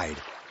pride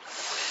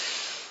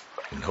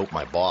and hope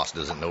my boss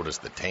doesn't notice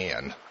the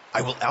tan.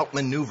 I will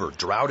outmaneuver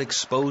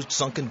drought-exposed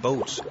sunken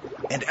boats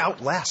and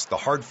outlast the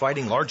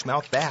hard-fighting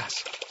largemouth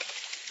bass.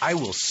 I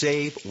will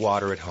save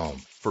water at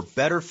home for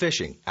better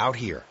fishing out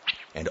here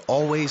and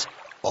always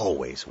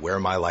wear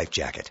my life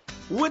jacket.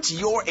 What's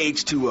your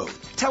H2O?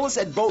 Tell us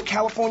at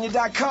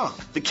BoatCalifornia.com.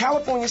 The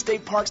California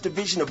State Parks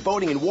Division of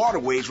Boating and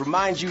Waterways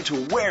reminds you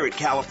to wear it,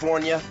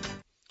 California.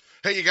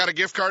 Hey, you got a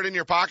gift card in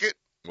your pocket?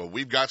 Well,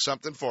 we've got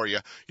something for you.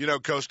 You know,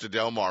 Costa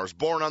Del Mar was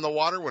born on the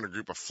water when a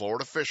group of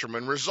Florida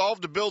fishermen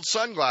resolved to build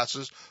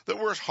sunglasses that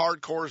were as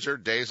hardcore as their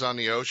days on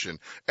the ocean.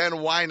 And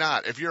why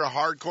not? If you're a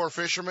hardcore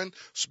fisherman,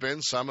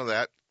 spend some of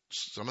that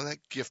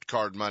gift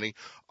card money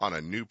on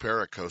a new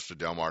pair of Costa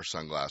Del Mar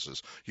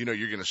sunglasses. You know,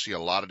 you're going to see a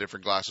lot of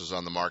different glasses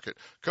on the market.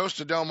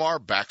 Costa Del Mar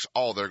backs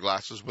all their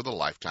glasses with a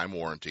lifetime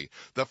warranty.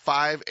 The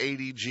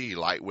 580G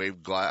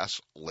lightweight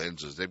glass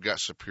lenses, they've got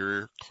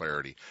superior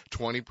clarity,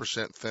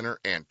 20% thinner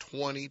and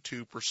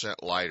 22%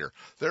 lighter.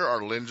 There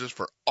are lenses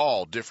for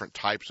all different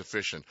types of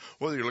fishing,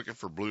 whether you're looking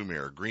for blue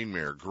mirror, green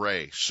mirror,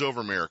 gray,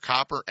 silver mirror,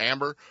 copper,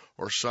 amber,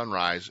 or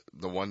sunrise,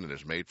 the one that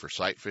is made for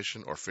sight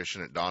fishing or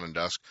fishing at dawn and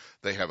dusk.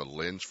 They have a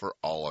lens for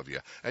all of you.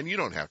 And you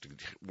don't have to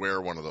wear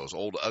one of those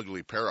old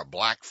ugly pair of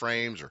black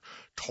frames or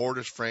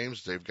tortoise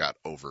frames. They've got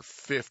over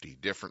 50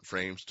 different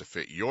frames to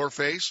fit your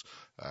face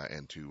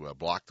and to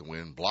block the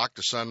wind, block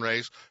the sun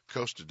rays.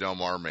 Costa Del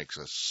Mar makes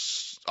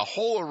a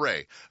whole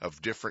array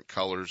of different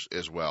colors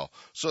as well.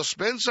 So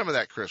spend some of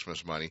that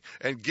Christmas money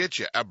and get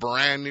you a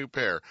brand new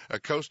pair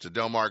of Costa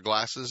Del Mar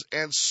glasses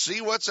and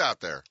see what's out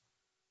there.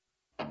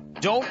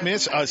 Don't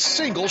miss a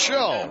single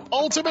show.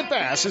 Ultimate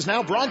Bass is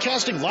now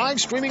broadcasting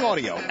live streaming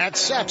audio at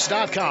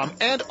seps.com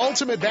and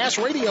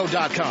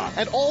ultimatebassradio.com.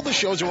 And all the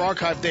shows are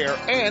archived there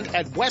and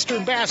at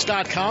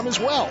westernbass.com as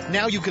well.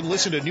 Now you can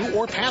listen to new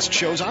or past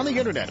shows on the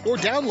internet or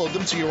download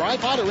them to your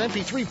iPod or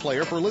MP3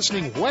 player for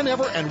listening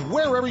whenever and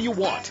wherever you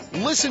want.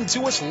 Listen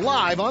to us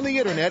live on the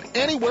internet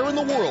anywhere in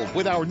the world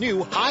with our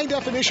new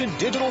high-definition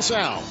digital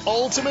sound.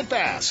 Ultimate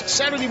Bass,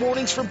 Saturday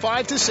mornings from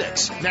 5 to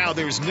 6. Now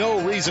there's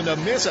no reason to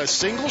miss a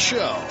single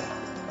show.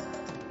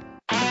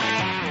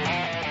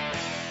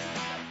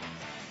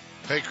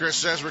 Hey, Chris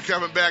says we're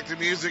coming back to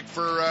music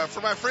for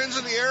my friends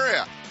in the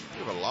area. We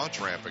have a launch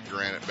ramp at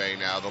Granite Bay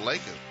now. The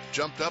lake has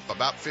jumped up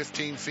about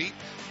 15 feet.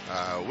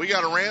 We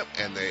got a ramp,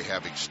 and they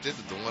have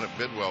extended the one at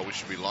Bidwell. We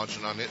should be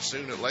launching on it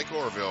soon at Lake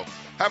Oroville.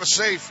 Have a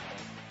safe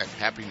and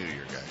Happy New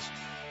Year, guys.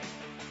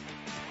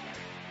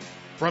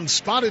 From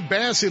spotted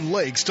bass in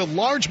lakes to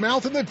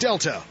largemouth in the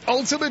Delta,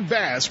 Ultimate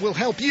Bass will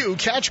help you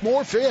catch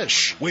more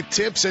fish. With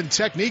tips and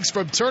techniques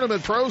from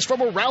tournament pros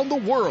from around the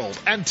world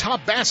and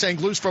top bass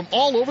anglers from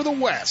all over the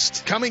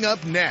West. Coming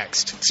up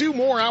next, 2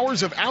 more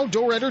hours of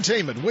outdoor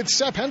entertainment with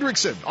Sepp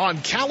Hendrickson on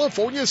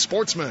California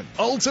Sportsman.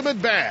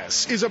 Ultimate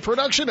Bass is a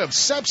production of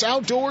Sepp's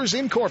Outdoors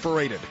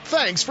Incorporated.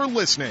 Thanks for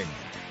listening.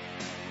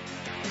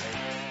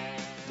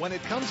 When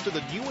it comes to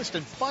the newest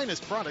and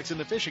finest products in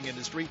the fishing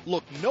industry,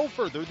 look no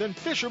further than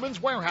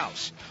Fisherman's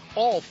Warehouse.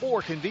 All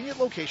 4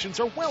 convenient locations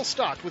are well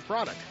stocked with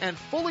product and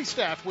fully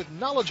staffed with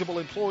knowledgeable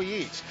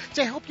employees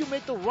to help you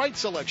make the right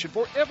selection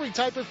for every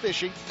type of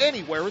fishing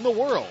anywhere in the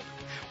world.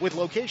 With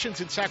locations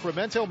in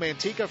Sacramento,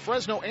 Manteca,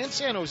 Fresno, and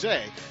San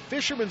Jose,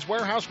 Fisherman's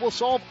Warehouse will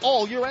solve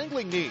all your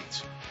angling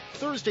needs.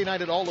 Thursday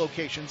night at all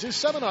locations is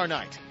seminar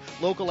night.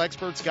 Local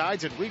experts,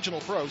 guides, and regional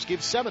pros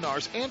give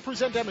seminars and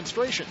present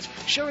demonstrations,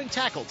 sharing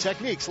tackle,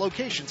 techniques,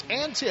 locations,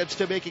 and tips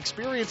to make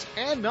experienced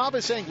and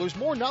novice anglers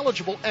more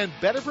knowledgeable and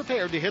better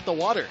prepared to hit the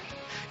water.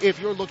 If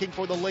you're looking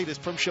for the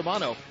latest from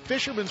Shimano,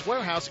 Fisherman's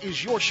Warehouse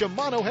is your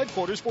Shimano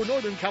headquarters for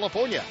Northern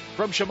California.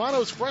 From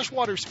Shimano's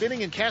freshwater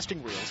spinning and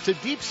casting reels to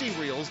deep-sea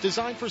reels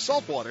designed for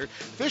saltwater,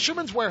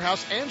 Fisherman's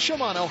Warehouse and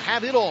Shimano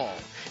have it all,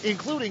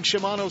 including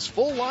Shimano's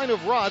full line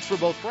of rods for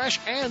both fresh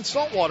and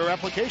saltwater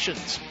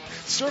applications.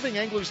 Serving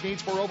anglers'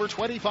 needs for over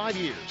 25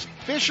 years,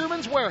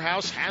 Fisherman's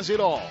Warehouse has it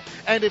all.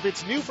 And if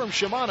it's new from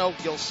Shimano,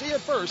 you'll see it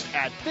first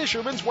at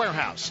Fisherman's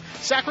Warehouse,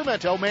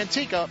 Sacramento,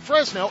 Manteca,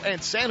 Fresno,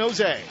 and San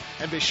Jose.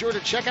 And be sure to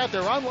check out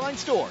their online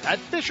store at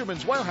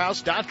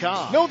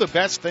fishermanswarehouse.com. Know the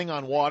best thing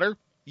on water?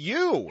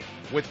 You.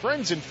 With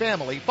friends and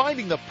family,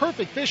 finding the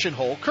perfect fishing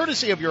hole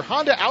courtesy of your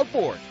Honda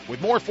outboard. With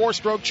more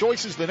four-stroke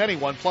choices than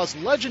anyone, plus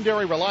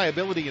legendary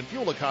reliability and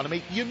fuel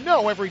economy, you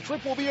know every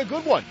trip will be a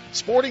good one.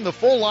 Sporting the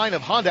full line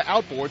of Honda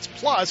outboards,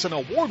 plus an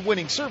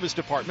award-winning service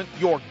department,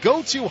 your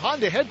go-to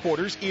Honda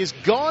headquarters is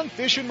Gone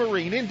Fishin'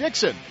 Marine in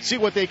Dixon. See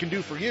what they can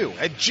do for you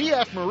at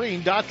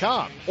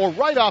gfmarine.com or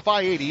right off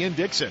I-80 in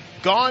Dixon.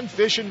 Gone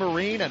Fishin'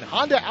 Marine and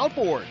Honda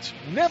outboards.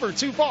 Never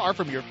too far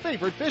from your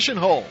favorite fishing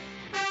hole.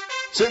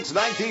 Since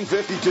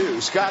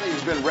 1952, Scotty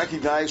has been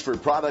recognized for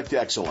product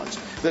excellence.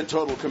 The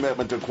total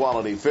commitment to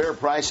quality, fair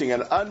pricing,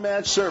 and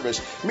unmatched service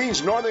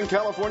means Northern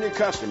California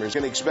customers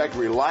can expect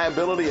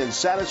reliability and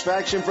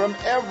satisfaction from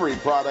every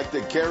product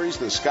that carries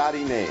the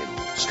Scotty name.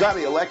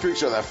 Scotty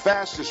Electrics are the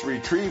fastest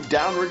retrieved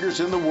downriggers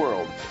in the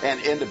world,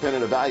 and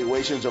independent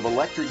evaluations of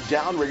electric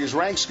downriggers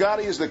rank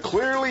Scotty as the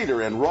clear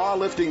leader in raw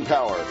lifting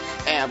power,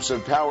 amps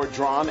of power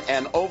drawn,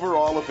 and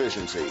overall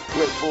efficiency.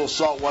 With full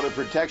saltwater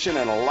protection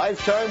and a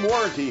lifetime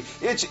warranty,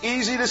 it's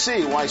easy to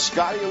see why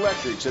Scotty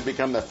Electrics have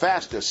become the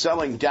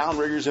fastest-selling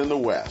downriggers in the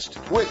West.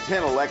 With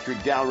 10 electric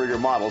downrigger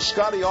models,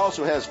 Scotty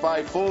also has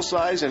 5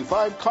 full-size and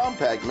 5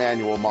 compact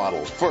manual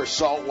models. For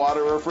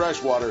saltwater or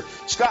freshwater,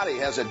 Scotty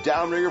has a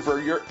downrigger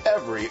for your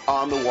every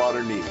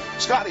on-the-water need.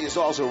 Scotty is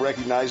also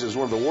recognized as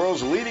one of the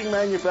world's leading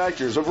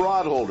manufacturers of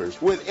rod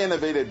holders. With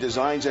innovative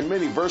designs and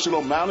many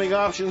versatile mounting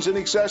options and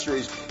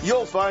accessories,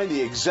 you'll find the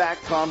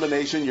exact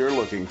combination you're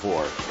looking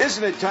for.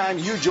 Isn't it time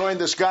you joined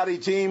the Scotty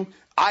team?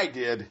 I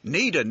did.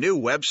 Need a new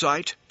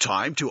website?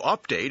 Time to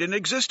update an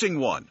existing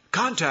one.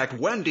 Contact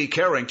Wendy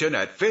Carrington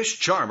at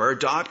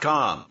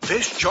fishcharmer.com.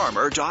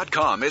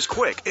 Fishcharmer.com is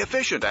quick,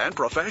 efficient, and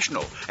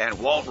professional, and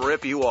won't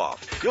rip you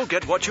off. You'll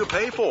get what you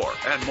pay for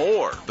and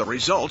more. The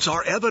results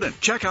are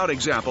evident. Check out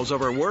examples of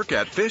her work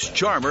at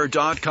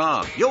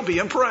fishcharmer.com. You'll be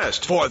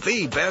impressed. For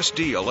the best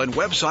deal in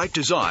website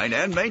design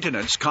and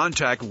maintenance,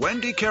 contact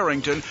Wendy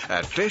Carrington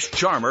at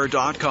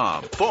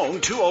fishcharmer.com.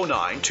 Phone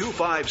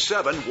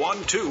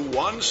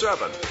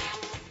 209-257-1217.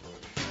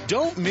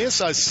 Don't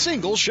miss a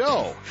single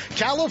show.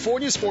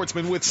 California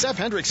Sportsman with Seth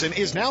Hendrickson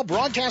is now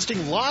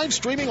broadcasting live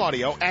streaming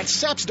audio at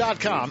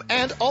seps.com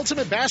and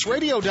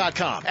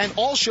ultimatebassradio.com, and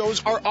all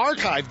shows are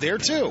archived there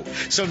too.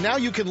 So now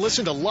you can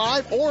listen to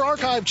live or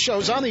archived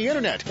shows on the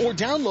internet or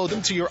download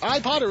them to your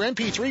iPod or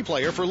MP3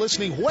 player for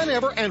listening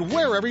whenever and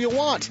wherever you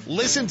want.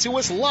 Listen to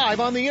us live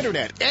on the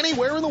internet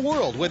anywhere in the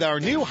world with our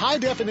new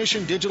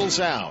high-definition digital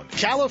sound.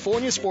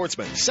 California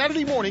Sportsman,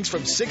 Saturday mornings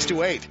from 6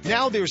 to 8.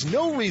 Now there's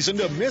no reason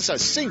to miss a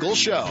single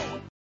show.